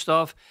over this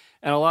stuff.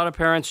 And a lot of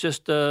parents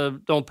just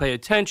don't pay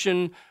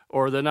attention,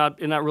 or they're not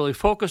really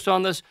focused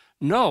on this.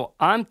 No,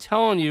 I'm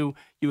telling you,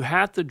 you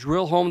have to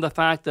drill home the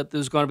fact that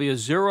there's going to be a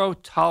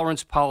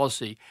zero-tolerance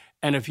policy.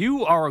 And if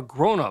you are a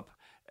grown-up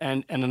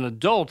and an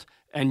adult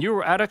and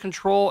you're out of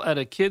control at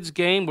a kid's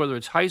game, whether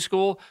it's high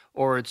school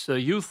or it's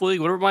a youth league,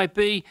 whatever it might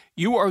be,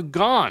 you are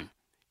gone.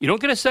 You don't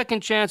get a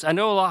second chance. I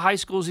know a lot of high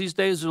schools these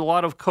days, there's a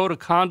lot of code of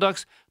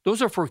conducts. Those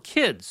are for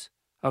kids,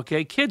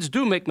 okay? Kids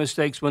do make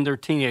mistakes when they're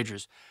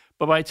teenagers.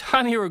 But by the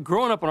time you're a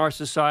grown-up in our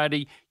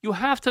society, you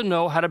have to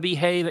know how to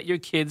behave at your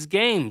kids'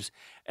 games.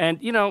 And,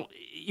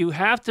 you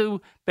have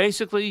to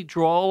basically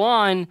draw a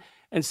line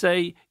and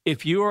say,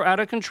 if you are out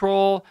of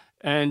control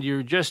and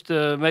you're just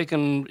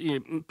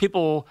making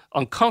people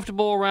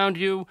uncomfortable around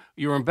you,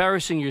 you're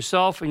embarrassing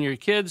yourself and your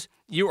kids,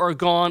 you are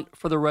gone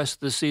for the rest of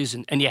the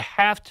season. And you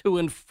have to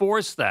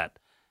enforce that.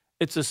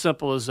 It's as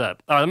simple as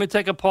that. All right, let me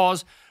take a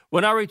pause.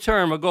 When I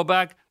return, we'll go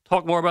back,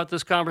 talk more about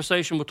this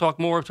conversation. We'll talk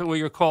more about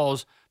your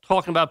calls,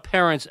 talking about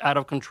parents out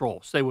of control.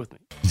 Stay with me.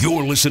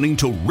 You're listening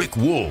to Rick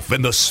Wolf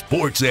and the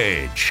Sports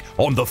Edge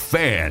on The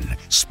Fan,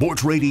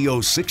 Sports Radio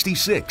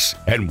 66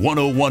 and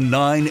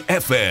 101.9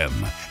 FM,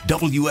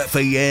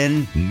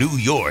 WFAN, New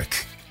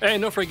York. Hey,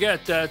 don't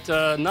forget that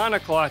 9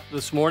 o'clock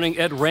this morning,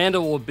 Ed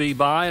Randall will be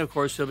by. Of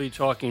course, he'll be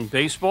talking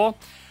baseball.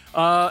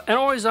 And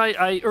always,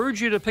 I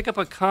urge you to pick up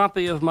a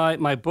copy of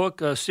my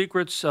book,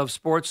 Secrets of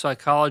Sports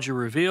Psychology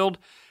Revealed.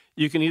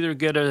 You can either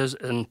get it as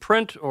in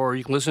print or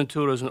you can listen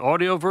to it as an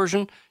audio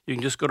version. You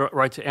can just go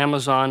right to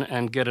Amazon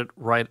and get it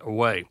right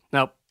away.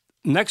 Now,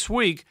 next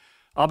week,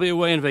 I'll be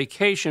away on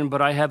vacation,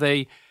 but I have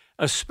a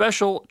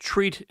special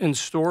treat in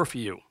store for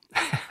you.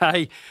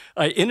 I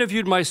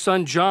interviewed my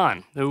son,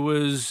 John, who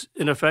was,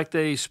 in effect,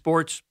 a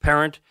sports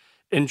parent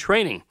in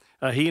training.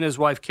 He and his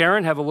wife,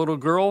 Karen, have a little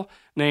girl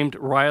named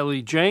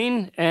Riley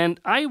Jane, and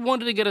I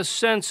wanted to get a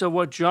sense of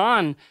what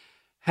John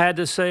had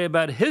to say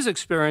about his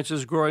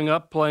experiences growing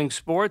up playing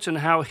sports and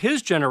how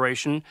his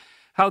generation,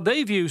 how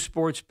they view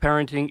sports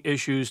parenting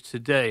issues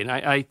today. And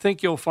I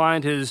think you'll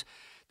find the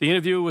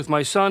interview with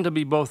my son to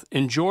be both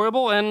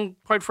enjoyable and,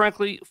 quite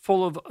frankly,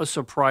 full of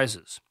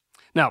surprises.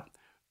 Now,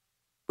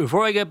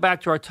 before I get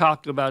back to our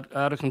talk about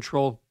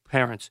out-of-control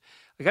parents,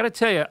 I got to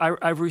tell you,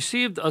 I've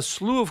received a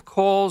slew of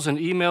calls and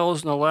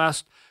emails in the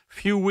last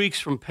few weeks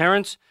from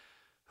parents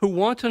who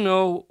want to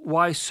know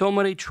why so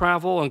many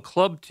travel and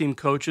club team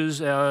coaches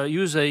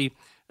use a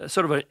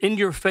sort of an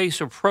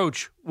in-your-face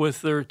approach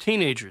with their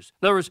teenagers.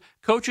 In other words,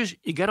 coaches,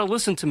 you got to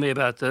listen to me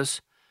about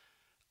this.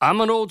 I'm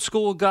an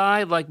old-school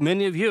guy like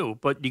many of you,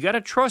 but you got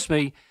to trust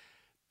me.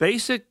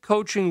 Basic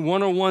Coaching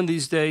 101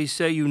 these days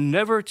say you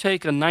never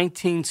take a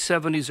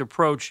 1970s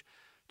approach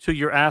to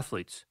your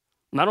athletes.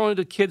 Not only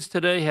do kids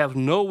today have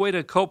no way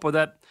to cope with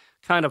that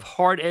kind of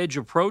hard-edge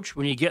approach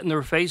when you get in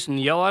their face and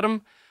yell at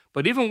them,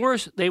 but even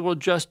worse, they will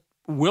just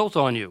wilt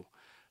on you.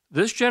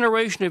 This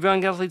generation of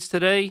young athletes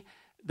today,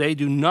 they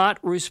do not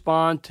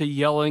respond to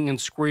yelling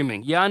and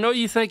screaming. Yeah, I know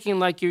you're thinking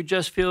like you're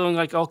just feeling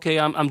like, okay,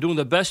 I'm doing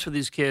the best for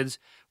these kids.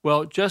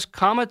 Well, just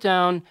calm it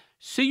down.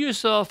 See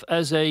yourself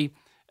as a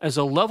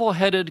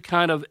level-headed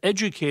kind of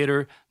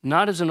educator,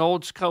 not as an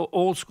old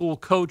school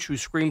coach who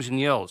screams and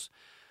yells.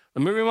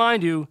 Let me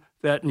remind you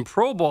that in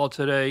pro ball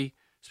today,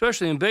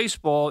 especially in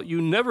baseball,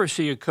 you never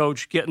see a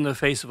coach get in the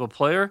face of a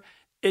player.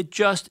 It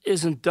just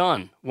isn't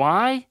done.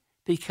 Why?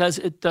 Because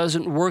it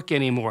doesn't work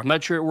anymore. I'm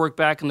not sure it worked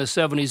back in the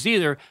 70s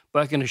either,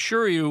 but I can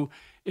assure you,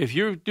 if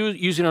you're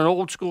using an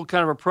old school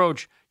kind of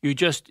approach,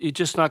 it's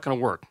just not going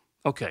to work.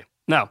 Okay,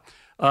 now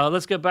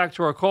let's get back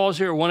to our calls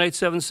here.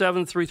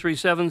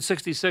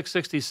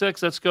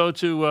 1-877-337-6666. Let's go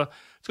to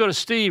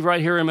Steve right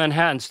here in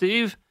Manhattan.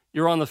 Steve,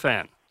 you're on the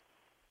Fan.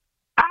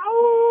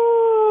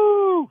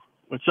 Ow!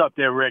 What's up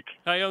there, Rick?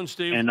 How you doing,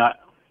 Steve? And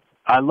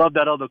I love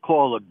that other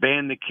caller,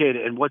 ban the kid.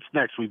 And what's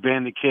next? We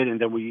ban the kid,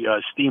 and then we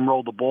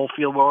steamroll the ball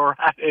field where we're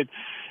at it.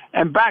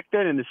 And back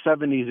then in the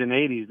 70s and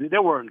 80s,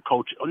 there weren't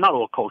not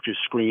all coaches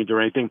screamed or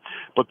anything,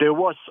 but there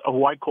was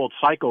who I called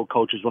psycho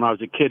coaches when I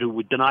was a kid who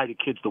would deny the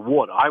kids the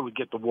water. I would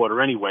get the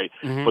water anyway,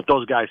 but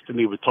those guys to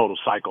me were total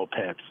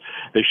psychopaths.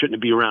 They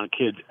shouldn't be around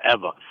kids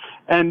ever.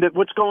 And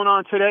what's going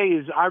on today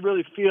is I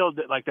really feel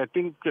that, like, I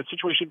think the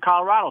situation in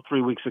Colorado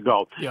 3 weeks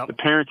ago, the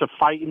parents are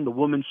fighting, the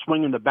woman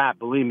swinging the bat.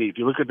 Believe me, if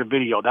you look at the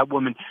video, that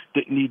woman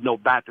didn't need no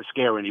bat to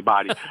scare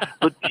anybody.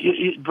 but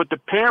the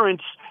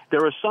parents,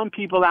 there are some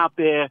people out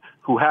there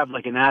who have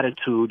like an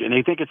attitude, and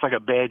they think it's like a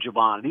badge of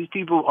honor. These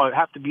people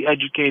have to be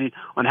educated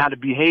on how to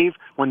behave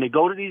when they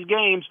go to these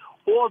games,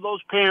 or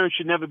those parents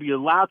should never be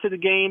allowed to the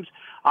games.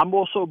 I'm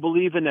also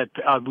believing that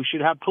we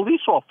should have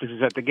police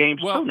officers at the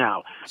games too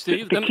now.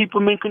 Steve, to keep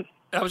them in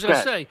I was going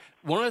to say,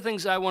 one of the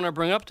things I want to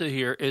bring up to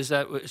here is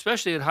that,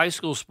 especially at high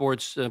school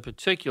sports in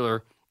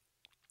particular,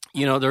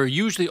 there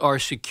usually are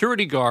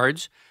security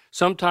guards.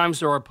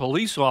 Sometimes there are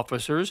police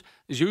officers.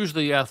 There's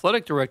usually the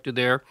athletic director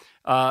there.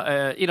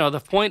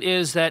 The point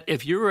is that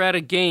if you're at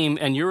a game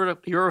and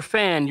you're a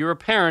fan, you're a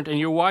parent, and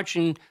you're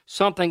watching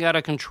something out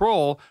of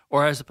control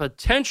or has the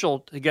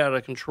potential to get out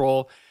of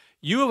control,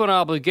 you have an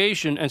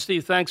obligation, and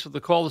Steve, thanks for the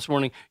call this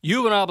morning,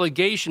 you have an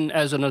obligation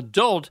as an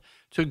adult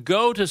to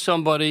go to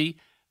somebody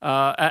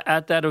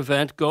at that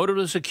event, go to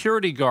the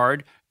security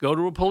guard, go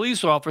to a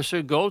police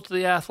officer, go to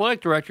the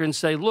athletic director and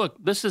say, look,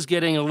 this is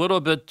getting a little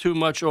bit too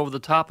much over the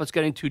top. It's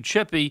getting too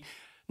chippy,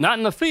 not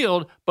in the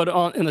field, but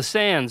in the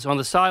stands, on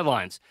the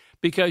sidelines,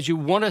 because you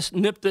want to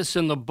nip this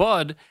in the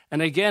bud.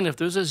 And again, if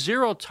there's a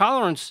zero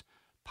tolerance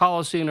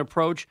policy and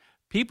approach,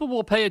 people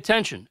will pay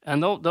attention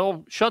and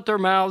they'll shut their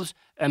mouths,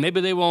 and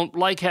maybe they won't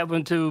like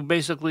having to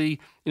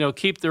basically,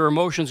 keep their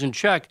emotions in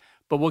check.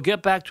 But we'll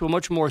get back to a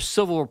much more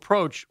civil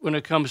approach when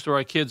it comes to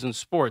our kids in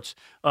sports.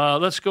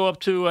 Let's go up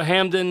to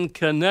Hamden,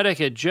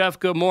 Connecticut. Jeff,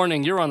 good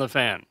morning. You're on the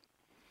Fan.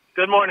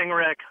 Good morning,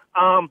 Rick.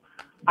 I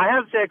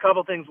have to say a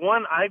couple things.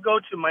 One, I go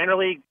to minor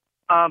league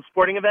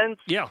sporting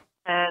events. Yeah.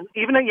 And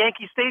even at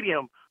Yankee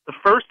Stadium, the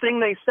first thing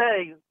they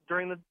say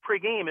during the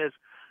pregame is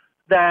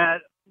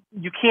that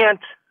you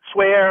can't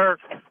swear.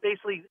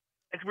 Basically,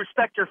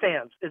 respect your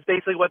fans is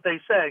basically what they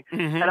say.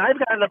 Mm-hmm. And I've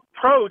got an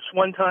approach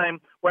one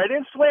time where I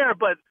didn't swear,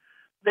 but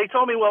they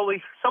told me,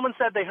 someone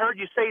said they heard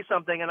you say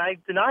something, and I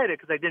denied it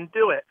because I didn't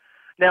do it.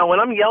 Now, when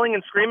I'm yelling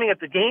and screaming at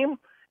the game,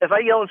 if I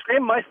yell and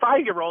scream, my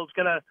 5-year-old's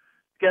going to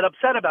get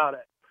upset about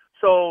it.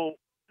 So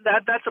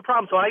that's a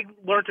problem. So I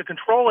learned to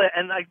control it,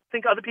 and I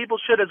think other people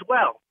should as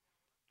well.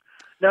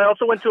 Now, I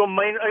also went to a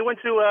little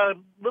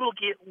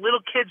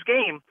kids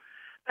game,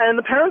 and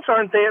the parents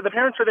aren't there. The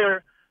parents are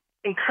there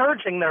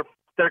encouraging their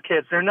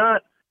kids. They're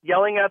not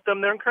yelling at them.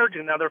 They're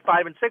encouraging. Now, they're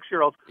 5- and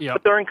 6-year-olds,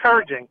 but they're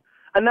encouraging.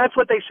 And that's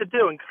what they should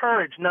do,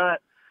 encourage,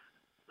 not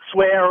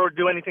swear or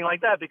do anything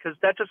like that, because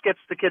that just gets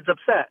the kids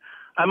upset.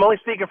 I'm only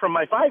speaking from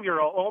my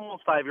 5-year-old,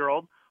 almost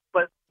 5-year-old,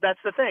 but that's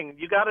the thing.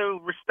 You got to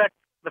respect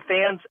the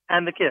fans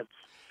and the kids.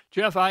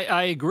 Jeff,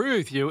 I agree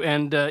with you,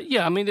 and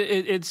I mean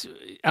it's.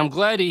 I'm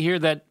glad to hear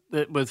that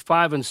with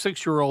 5 and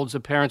 6 year olds, the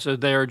parents are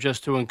there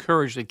just to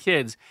encourage the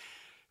kids.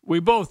 We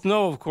both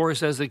know, of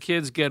course, as the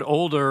kids get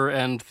older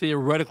and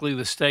theoretically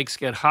the stakes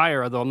get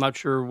higher, although I'm not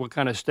sure what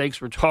kind of stakes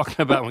we're talking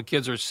about when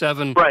kids are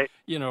 7, right,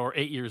 or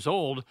 8 years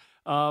old.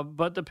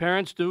 But the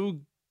parents do,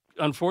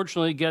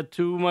 unfortunately, get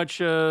too much.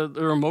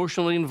 They're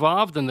emotionally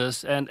involved in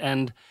this,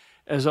 and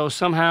as though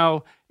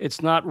somehow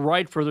it's not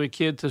right for their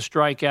kid to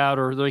strike out,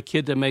 or their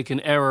kid to make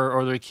an error,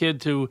 or their kid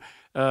to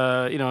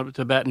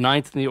bat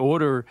ninth in the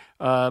order.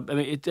 I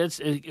mean,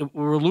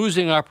 we're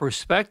losing our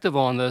perspective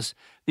on this.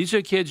 These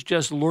are kids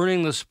just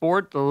learning the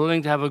sport. They're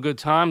learning to have a good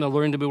time. They're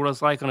learning to be what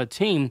it's like on a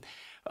team.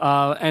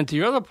 And to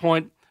your other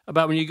point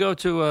about when you go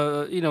to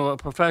a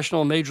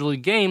professional major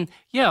league game,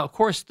 yeah, of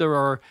course there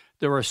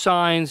are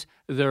signs,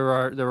 there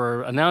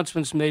are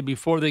announcements made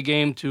before the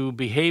game to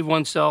behave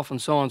oneself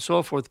and so on and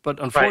so forth. But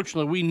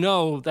unfortunately, we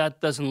know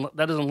that doesn't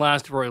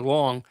last very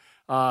long.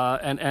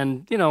 I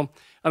mean,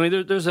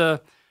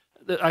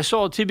 I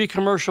saw a TV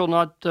commercial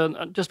not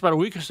just about a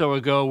week or so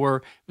ago where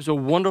it was a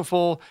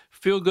wonderful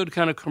feel-good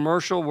kind of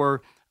commercial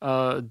where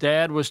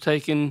dad was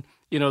taking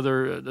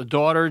the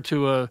daughter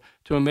to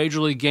a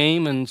major league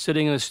game and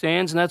sitting in the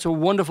stands, and that's a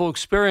wonderful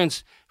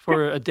experience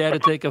for a dad to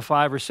take a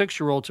 5 or 6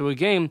 year old to a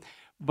game.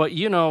 But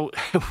you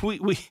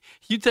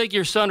take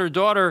your son or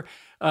daughter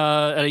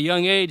at a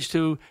young age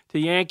to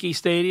Yankee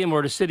Stadium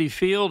or to Citi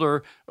Field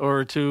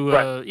or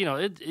to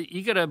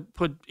you got to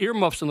put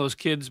earmuffs on those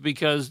kids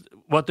because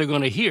what they're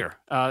going to hear.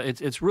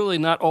 It's really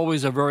not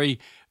always a very,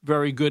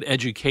 very good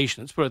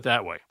education. Let's put it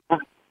that way.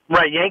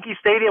 Right, Yankee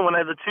Stadium. When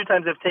the 2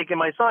 times I've taken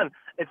my son,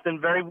 I've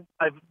been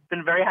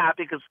very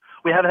happy because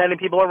we haven't had any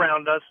people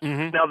around us.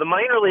 Mm-hmm. Now the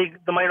minor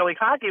league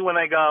hockey, when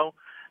I go,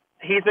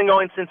 he's been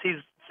going since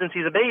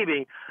he's a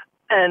baby,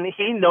 and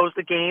he knows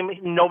the game.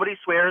 Nobody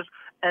swears,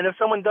 and if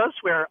someone does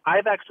swear,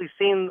 I've actually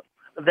seen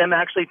them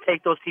actually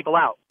take those people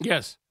out.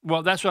 Yes,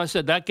 well, that's what I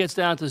said. That gets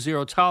down to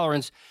zero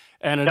tolerance,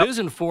 and it is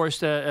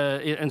enforced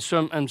in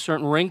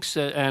certain rinks,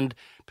 and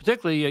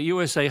particularly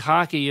USA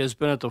Hockey has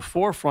been at the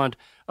forefront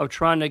of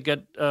trying to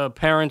get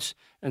parents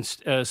and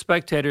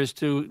spectators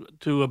to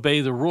obey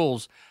the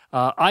rules.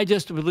 I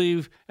just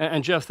believe,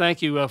 and Jeff,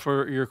 thank you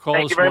for your call.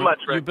 Thank you very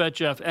much, Rick. You bet,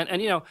 Jeff.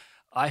 And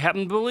I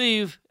happen to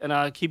believe, and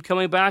I keep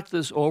coming back to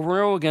this over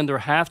and over again, there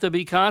have to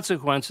be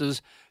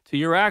consequences to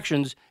your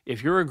actions.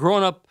 If you're a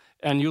grown-up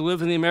and you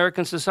live in the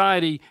American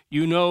society,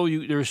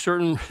 there are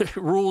certain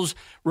rules,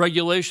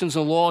 regulations,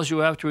 and laws you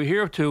have to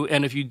adhere to,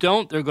 and if you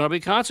don't, there are going to be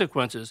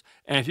consequences.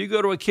 And if you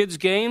go to a kid's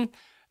game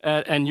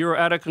and you're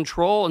out of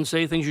control and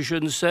say things you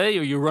shouldn't say,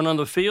 or you run on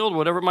the field,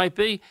 whatever it might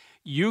be,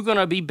 you're going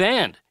to be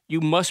banned.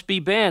 You must be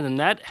banned, and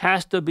that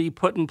has to be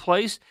put in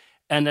place.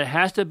 And it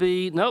has to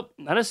be, nope,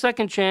 not a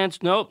second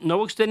chance, nope,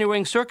 no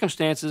extenuating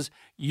circumstances.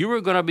 You are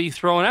going to be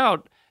thrown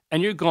out,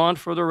 and you're gone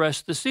for the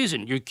rest of the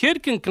season. Your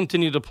kid can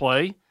continue to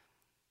play.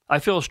 I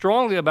feel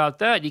strongly about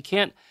that. You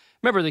can't,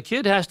 remember, the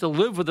kid has to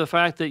live with the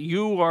fact that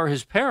you are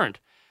his parent.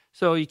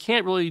 So you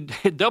can't really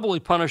doubly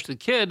punish the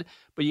kid,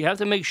 but you have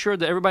to make sure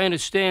that everybody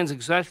understands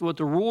exactly what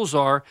the rules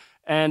are.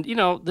 And,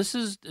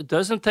 it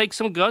doesn't take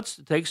some guts.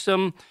 It takes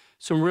some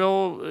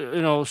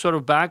real, sort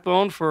of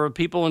backbone for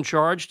people in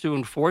charge to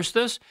enforce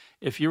this.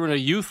 If you're in a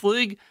youth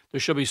league, there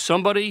should be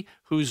somebody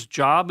whose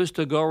job is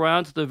to go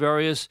around to the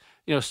various,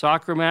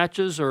 soccer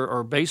matches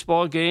or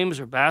baseball games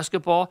or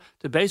basketball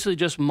to basically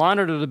just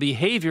monitor the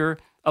behavior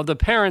of the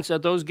parents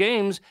at those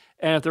games.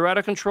 And if they're out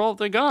of control,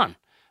 they're gone.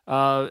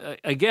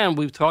 Again,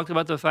 we've talked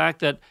about the fact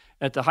that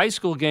at the high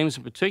school games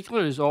in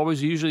particular, there's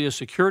always usually a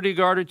security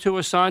guard or two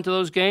assigned to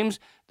those games.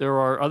 There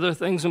are other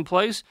things in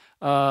place,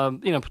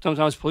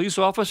 sometimes police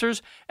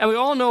officers. And we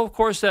all know, of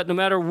course, that no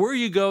matter where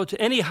you go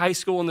to any high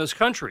school in this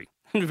country,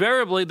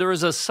 invariably there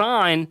is a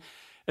sign.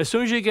 As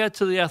soon as you get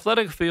to the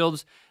athletic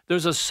fields,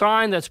 there's a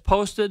sign that's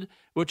posted,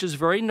 which is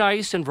very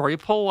nice and very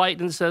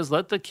polite and says,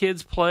 let the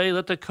kids play,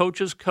 let the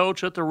coaches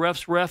coach, let the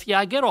refs ref. Yeah,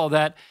 I get all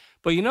that.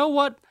 But you know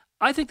what?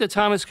 I think the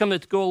time has come to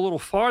go a little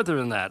farther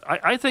than that.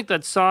 I think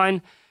that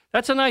sign,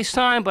 that's a nice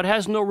sign, but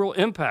has no real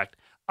impact.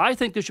 I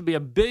think there should be a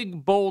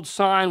big, bold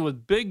sign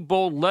with big,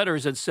 bold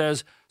letters that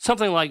says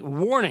something like,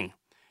 warning,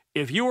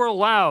 if you are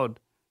loud,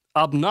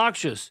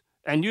 obnoxious,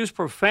 and use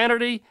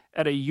profanity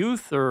at a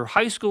youth or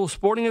high school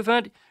sporting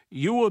event,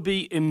 you will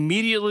be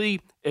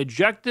immediately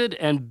ejected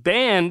and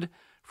banned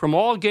from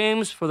all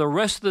games for the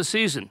rest of the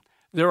season.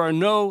 There are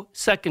no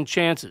second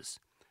chances.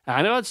 Now,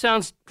 I know it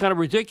sounds kind of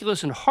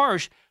ridiculous and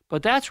harsh,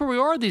 but that's where we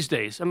are these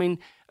days. I mean,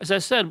 as I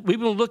said, we've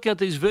been looking at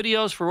these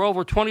videos for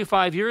over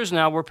 25 years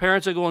now where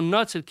parents are going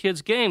nuts at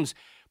kids' games.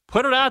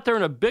 Put it out there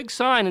in a big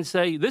sign and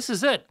say, this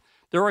is it.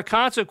 There are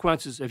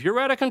consequences. If you're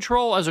out of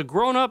control as a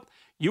grown-up,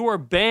 you are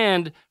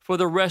banned for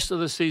the rest of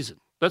the season.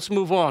 Let's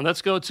move on.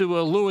 Let's go to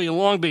Louie in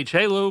Long Beach.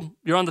 Hey, Lou,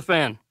 you're on the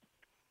Fan.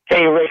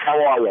 Hey, Rick,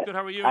 how are you? Good,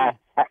 how are you?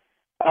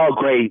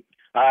 Great.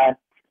 I'd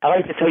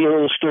like to tell you a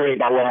little story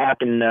about what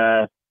happened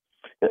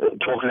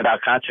talking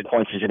about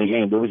consequences in the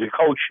game. There was a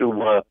coach who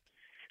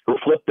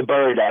flipped the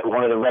bird at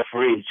one of the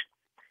referees,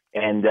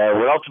 And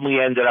what ultimately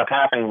ended up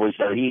happening was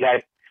that he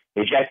got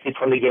ejected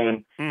from the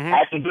game. Mm-hmm.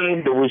 At the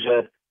game, there was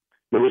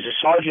a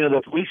sergeant of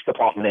the police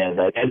department there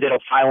that ended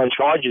up filing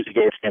charges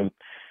against him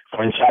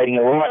for inciting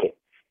a riot.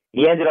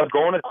 He ended up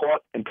going to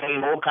court and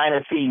paying all kind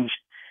of fees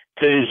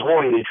to his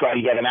lawyer to try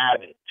to get him out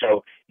of it.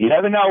 So you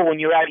never know when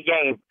you're at a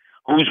game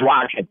who's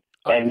watching.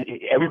 And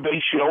everybody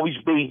should always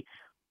be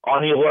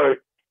on the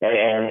alert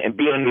and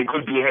be on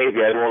good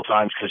behavior at all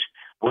times, because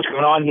what's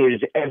going on here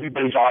is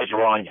everybody's eyes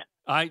are on you.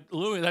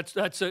 Louis,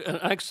 that's an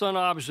excellent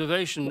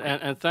observation,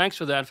 and thanks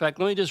for that. In fact,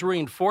 let me just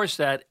reinforce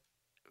that.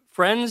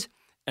 Friends,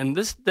 in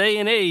this day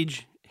and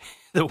age,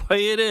 the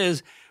way it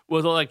is,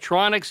 with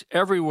electronics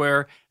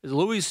everywhere, as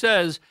Louis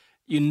says,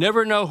 you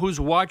never know who's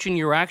watching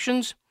your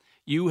actions.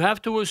 You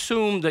have to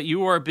assume that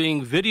you are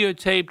being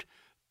videotaped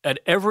at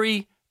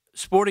every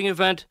sporting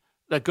event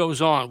that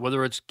goes on,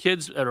 whether it's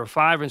kids that are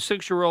 5 and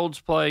 6-year-olds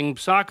playing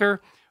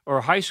soccer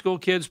or high school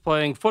kids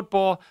playing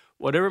football,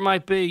 whatever it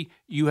might be.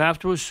 You have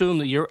to assume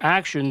that your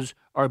actions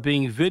are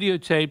being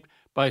videotaped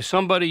by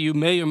somebody you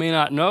may or may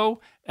not know,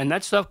 and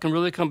that stuff can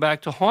really come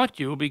back to haunt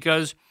you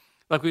because,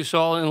 like we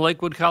saw in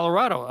Lakewood,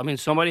 Colorado, I mean,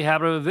 somebody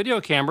had a video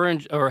camera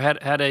or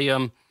had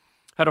a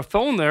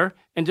phone there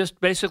and just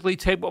basically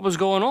taped what was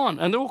going on.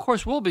 And there, of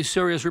course, will be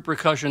serious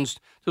repercussions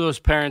to those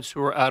parents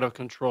who are out of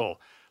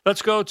control.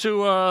 Let's go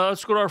to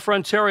our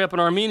friend Terry up in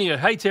Armenia.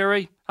 Hey,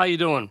 Terry, how you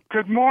doing?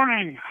 Good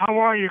morning. How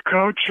are you,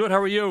 Coach? Good. How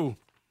are you?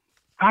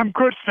 I'm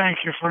good, thank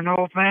you, for an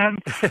old man.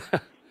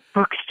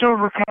 We're still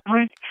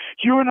recovering.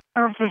 You and I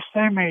are of the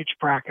same age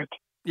bracket.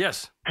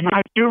 Yes. And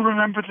I do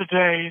remember the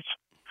days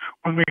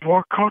when we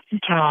wore coat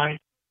and tie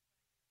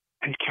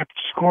and kept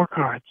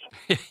scorecards.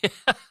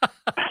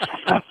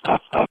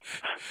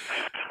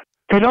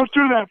 They don't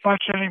do that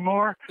much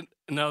anymore.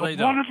 No, but they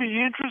don't. One of the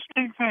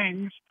interesting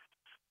things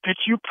that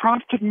you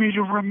prompted me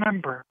to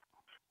remember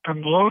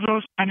from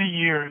those many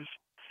years,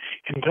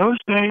 in those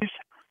days,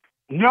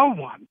 no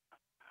one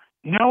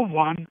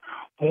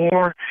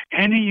wore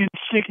any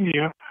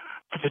insignia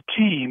for the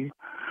team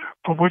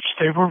for which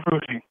they were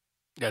rooting.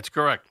 That's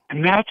correct.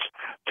 And that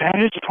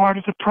is part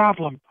of the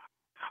problem.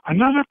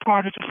 Another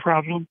part of the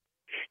problem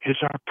is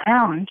our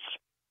parents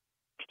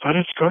let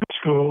us go to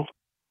school,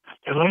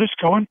 they let us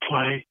go and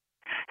play,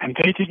 and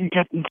they didn't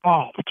get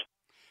involved.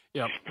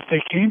 Yep. If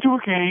they came to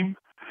a game,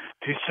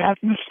 they sat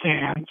in the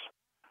stands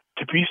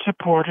to be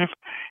supportive,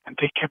 and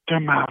they kept their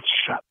mouths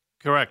shut.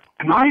 Correct.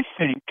 And I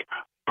think,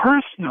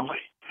 personally,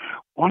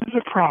 one of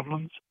the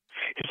problems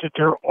is that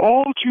there are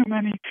all too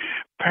many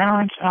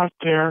parents out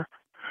there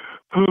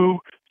who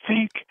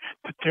think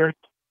that their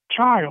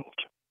child,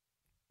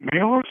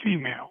 male or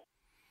female,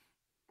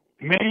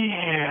 may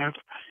have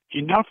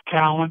enough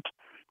talent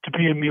to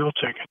be a meal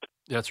ticket.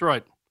 That's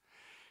right.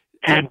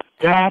 And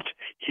that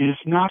is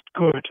not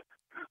good.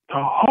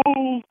 The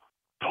whole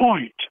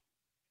point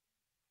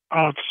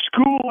of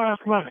school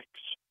athletics,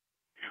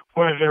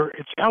 whether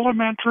it's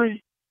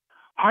elementary,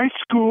 high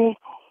school,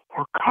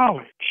 or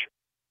college,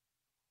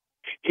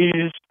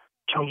 is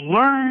to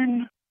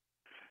learn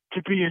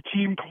to be a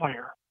team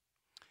player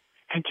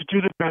and to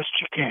do the best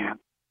you can.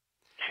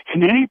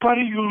 And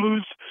anybody who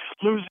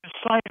loses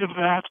sight of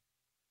that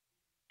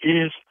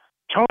is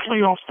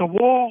totally off the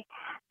wall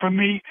for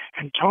me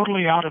and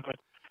totally out of it.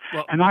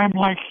 Well, and I'm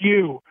like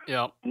you.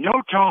 Yeah.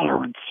 No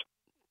tolerance.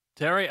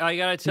 Terry, I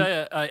got to tell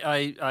you,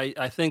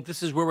 I think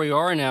this is where we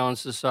are now in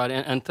society.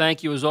 And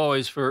thank you, as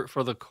always, for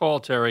the call,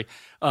 Terry.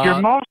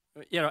 You're most...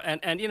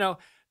 And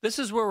this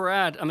is where we're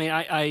at. I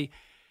mean,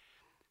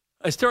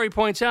 as Terry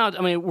points out,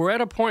 I mean, we're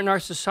at a point in our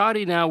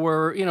society now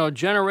where, a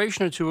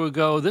generation or two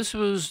ago, this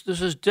was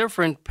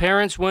different.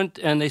 Parents went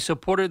and they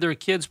supported their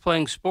kids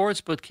playing sports,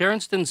 but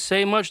parents didn't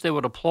say much. They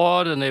would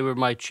applaud and they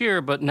might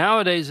cheer. But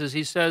nowadays, as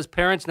he says,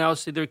 parents now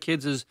see their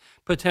kids as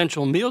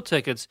potential meal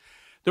tickets.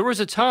 There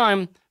was a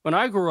time when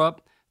I grew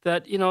up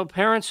that,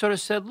 parents sort of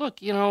said, look,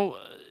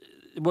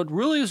 what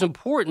really is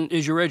important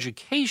is your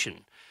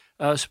education.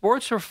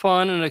 Sports are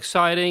fun and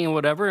exciting and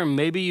whatever, and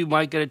maybe you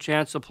might get a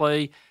chance to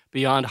play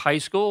beyond high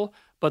school.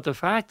 But the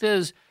fact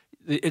is,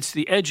 it's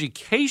the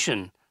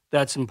education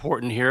that's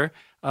important here.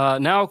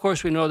 Now, of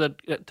course, we know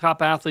that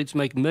top athletes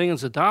make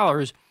millions of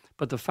dollars,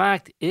 but the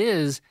fact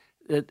is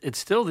that it's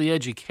still the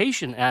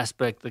education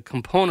aspect, the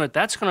component,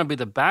 that's going to be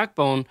the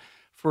backbone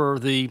for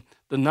the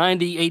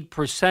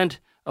 98%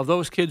 of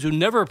those kids who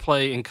never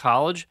play in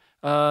college.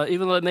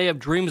 Even though they may have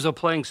dreams of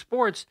playing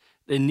sports,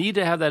 they need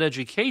to have that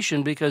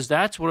education because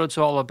that's what it's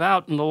all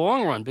about in the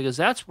long run, because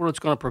that's what it's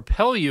going to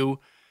propel you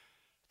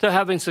to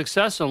having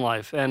success in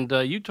life. And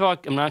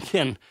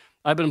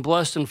I've been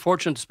blessed and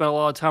fortunate to spend a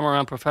lot of time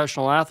around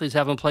professional athletes,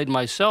 having played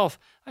myself.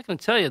 I can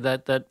tell you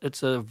that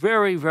it's a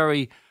very,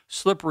 very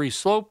slippery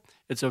slope.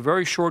 It's a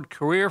very short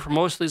career for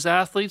most of these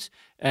athletes.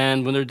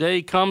 And when their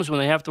day comes, when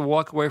they have to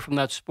walk away from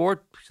that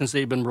sport, since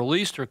they've been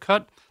released or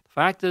cut, the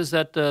fact is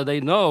that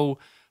they know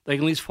they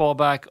can at least fall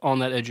back on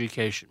that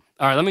education.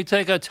 All right, let me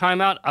take a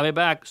timeout. I'll be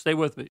back. Stay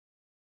with me.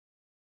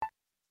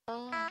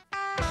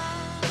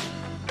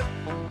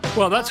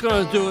 Well, that's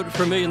going to do it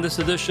for me in this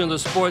edition of the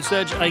Sports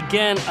Edge.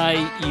 Again,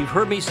 you've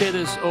heard me say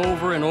this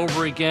over and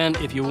over again.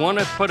 If you want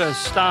to put a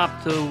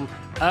stop to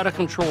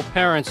out-of-control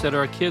parents at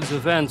our kids'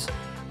 events,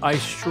 I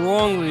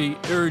strongly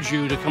urge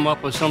you to come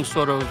up with some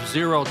sort of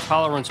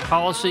zero-tolerance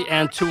policy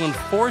and to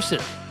enforce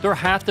it. There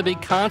have to be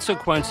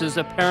consequences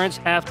that parents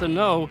have to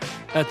know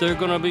that they're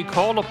going to be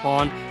called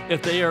upon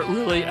if they are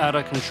really out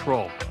of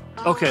control.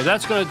 Okay,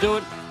 that's going to do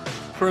it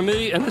for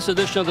me and this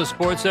edition of the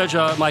Sports Edge.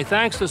 My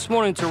thanks this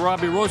morning to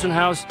Robbie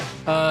Rosenhaus.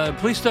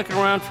 Please stick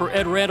around for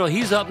Ed Randall.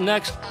 He's up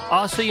next.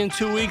 I'll see you in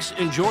 2 weeks.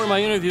 Enjoy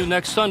my interview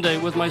next Sunday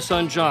with my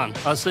son, John.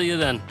 I'll see you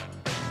then.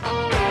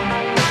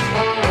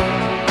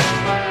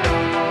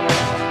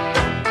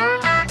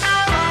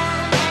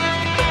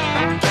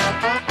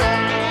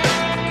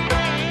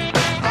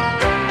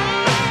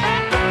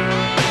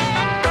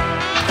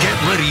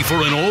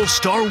 For an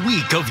all-star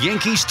week of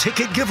Yankees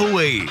ticket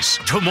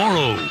giveaways.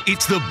 Tomorrow,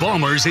 it's the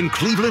Bombers and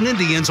Cleveland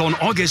Indians on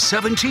August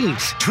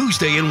 17th,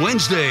 Tuesday and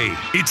Wednesday.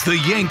 It's the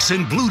Yanks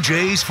and Blue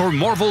Jays for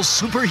Marvel's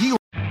superhero.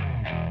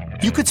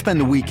 You could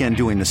spend the weekend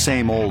doing the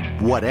same old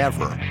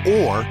whatever,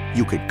 or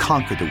you could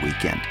conquer the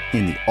weekend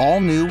in the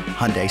all-new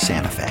Hyundai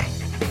Santa Fe.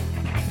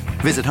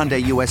 Visit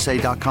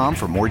HyundaiUSA.com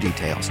for more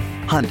details.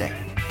 Hyundai,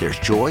 there's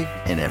joy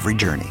in every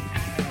journey.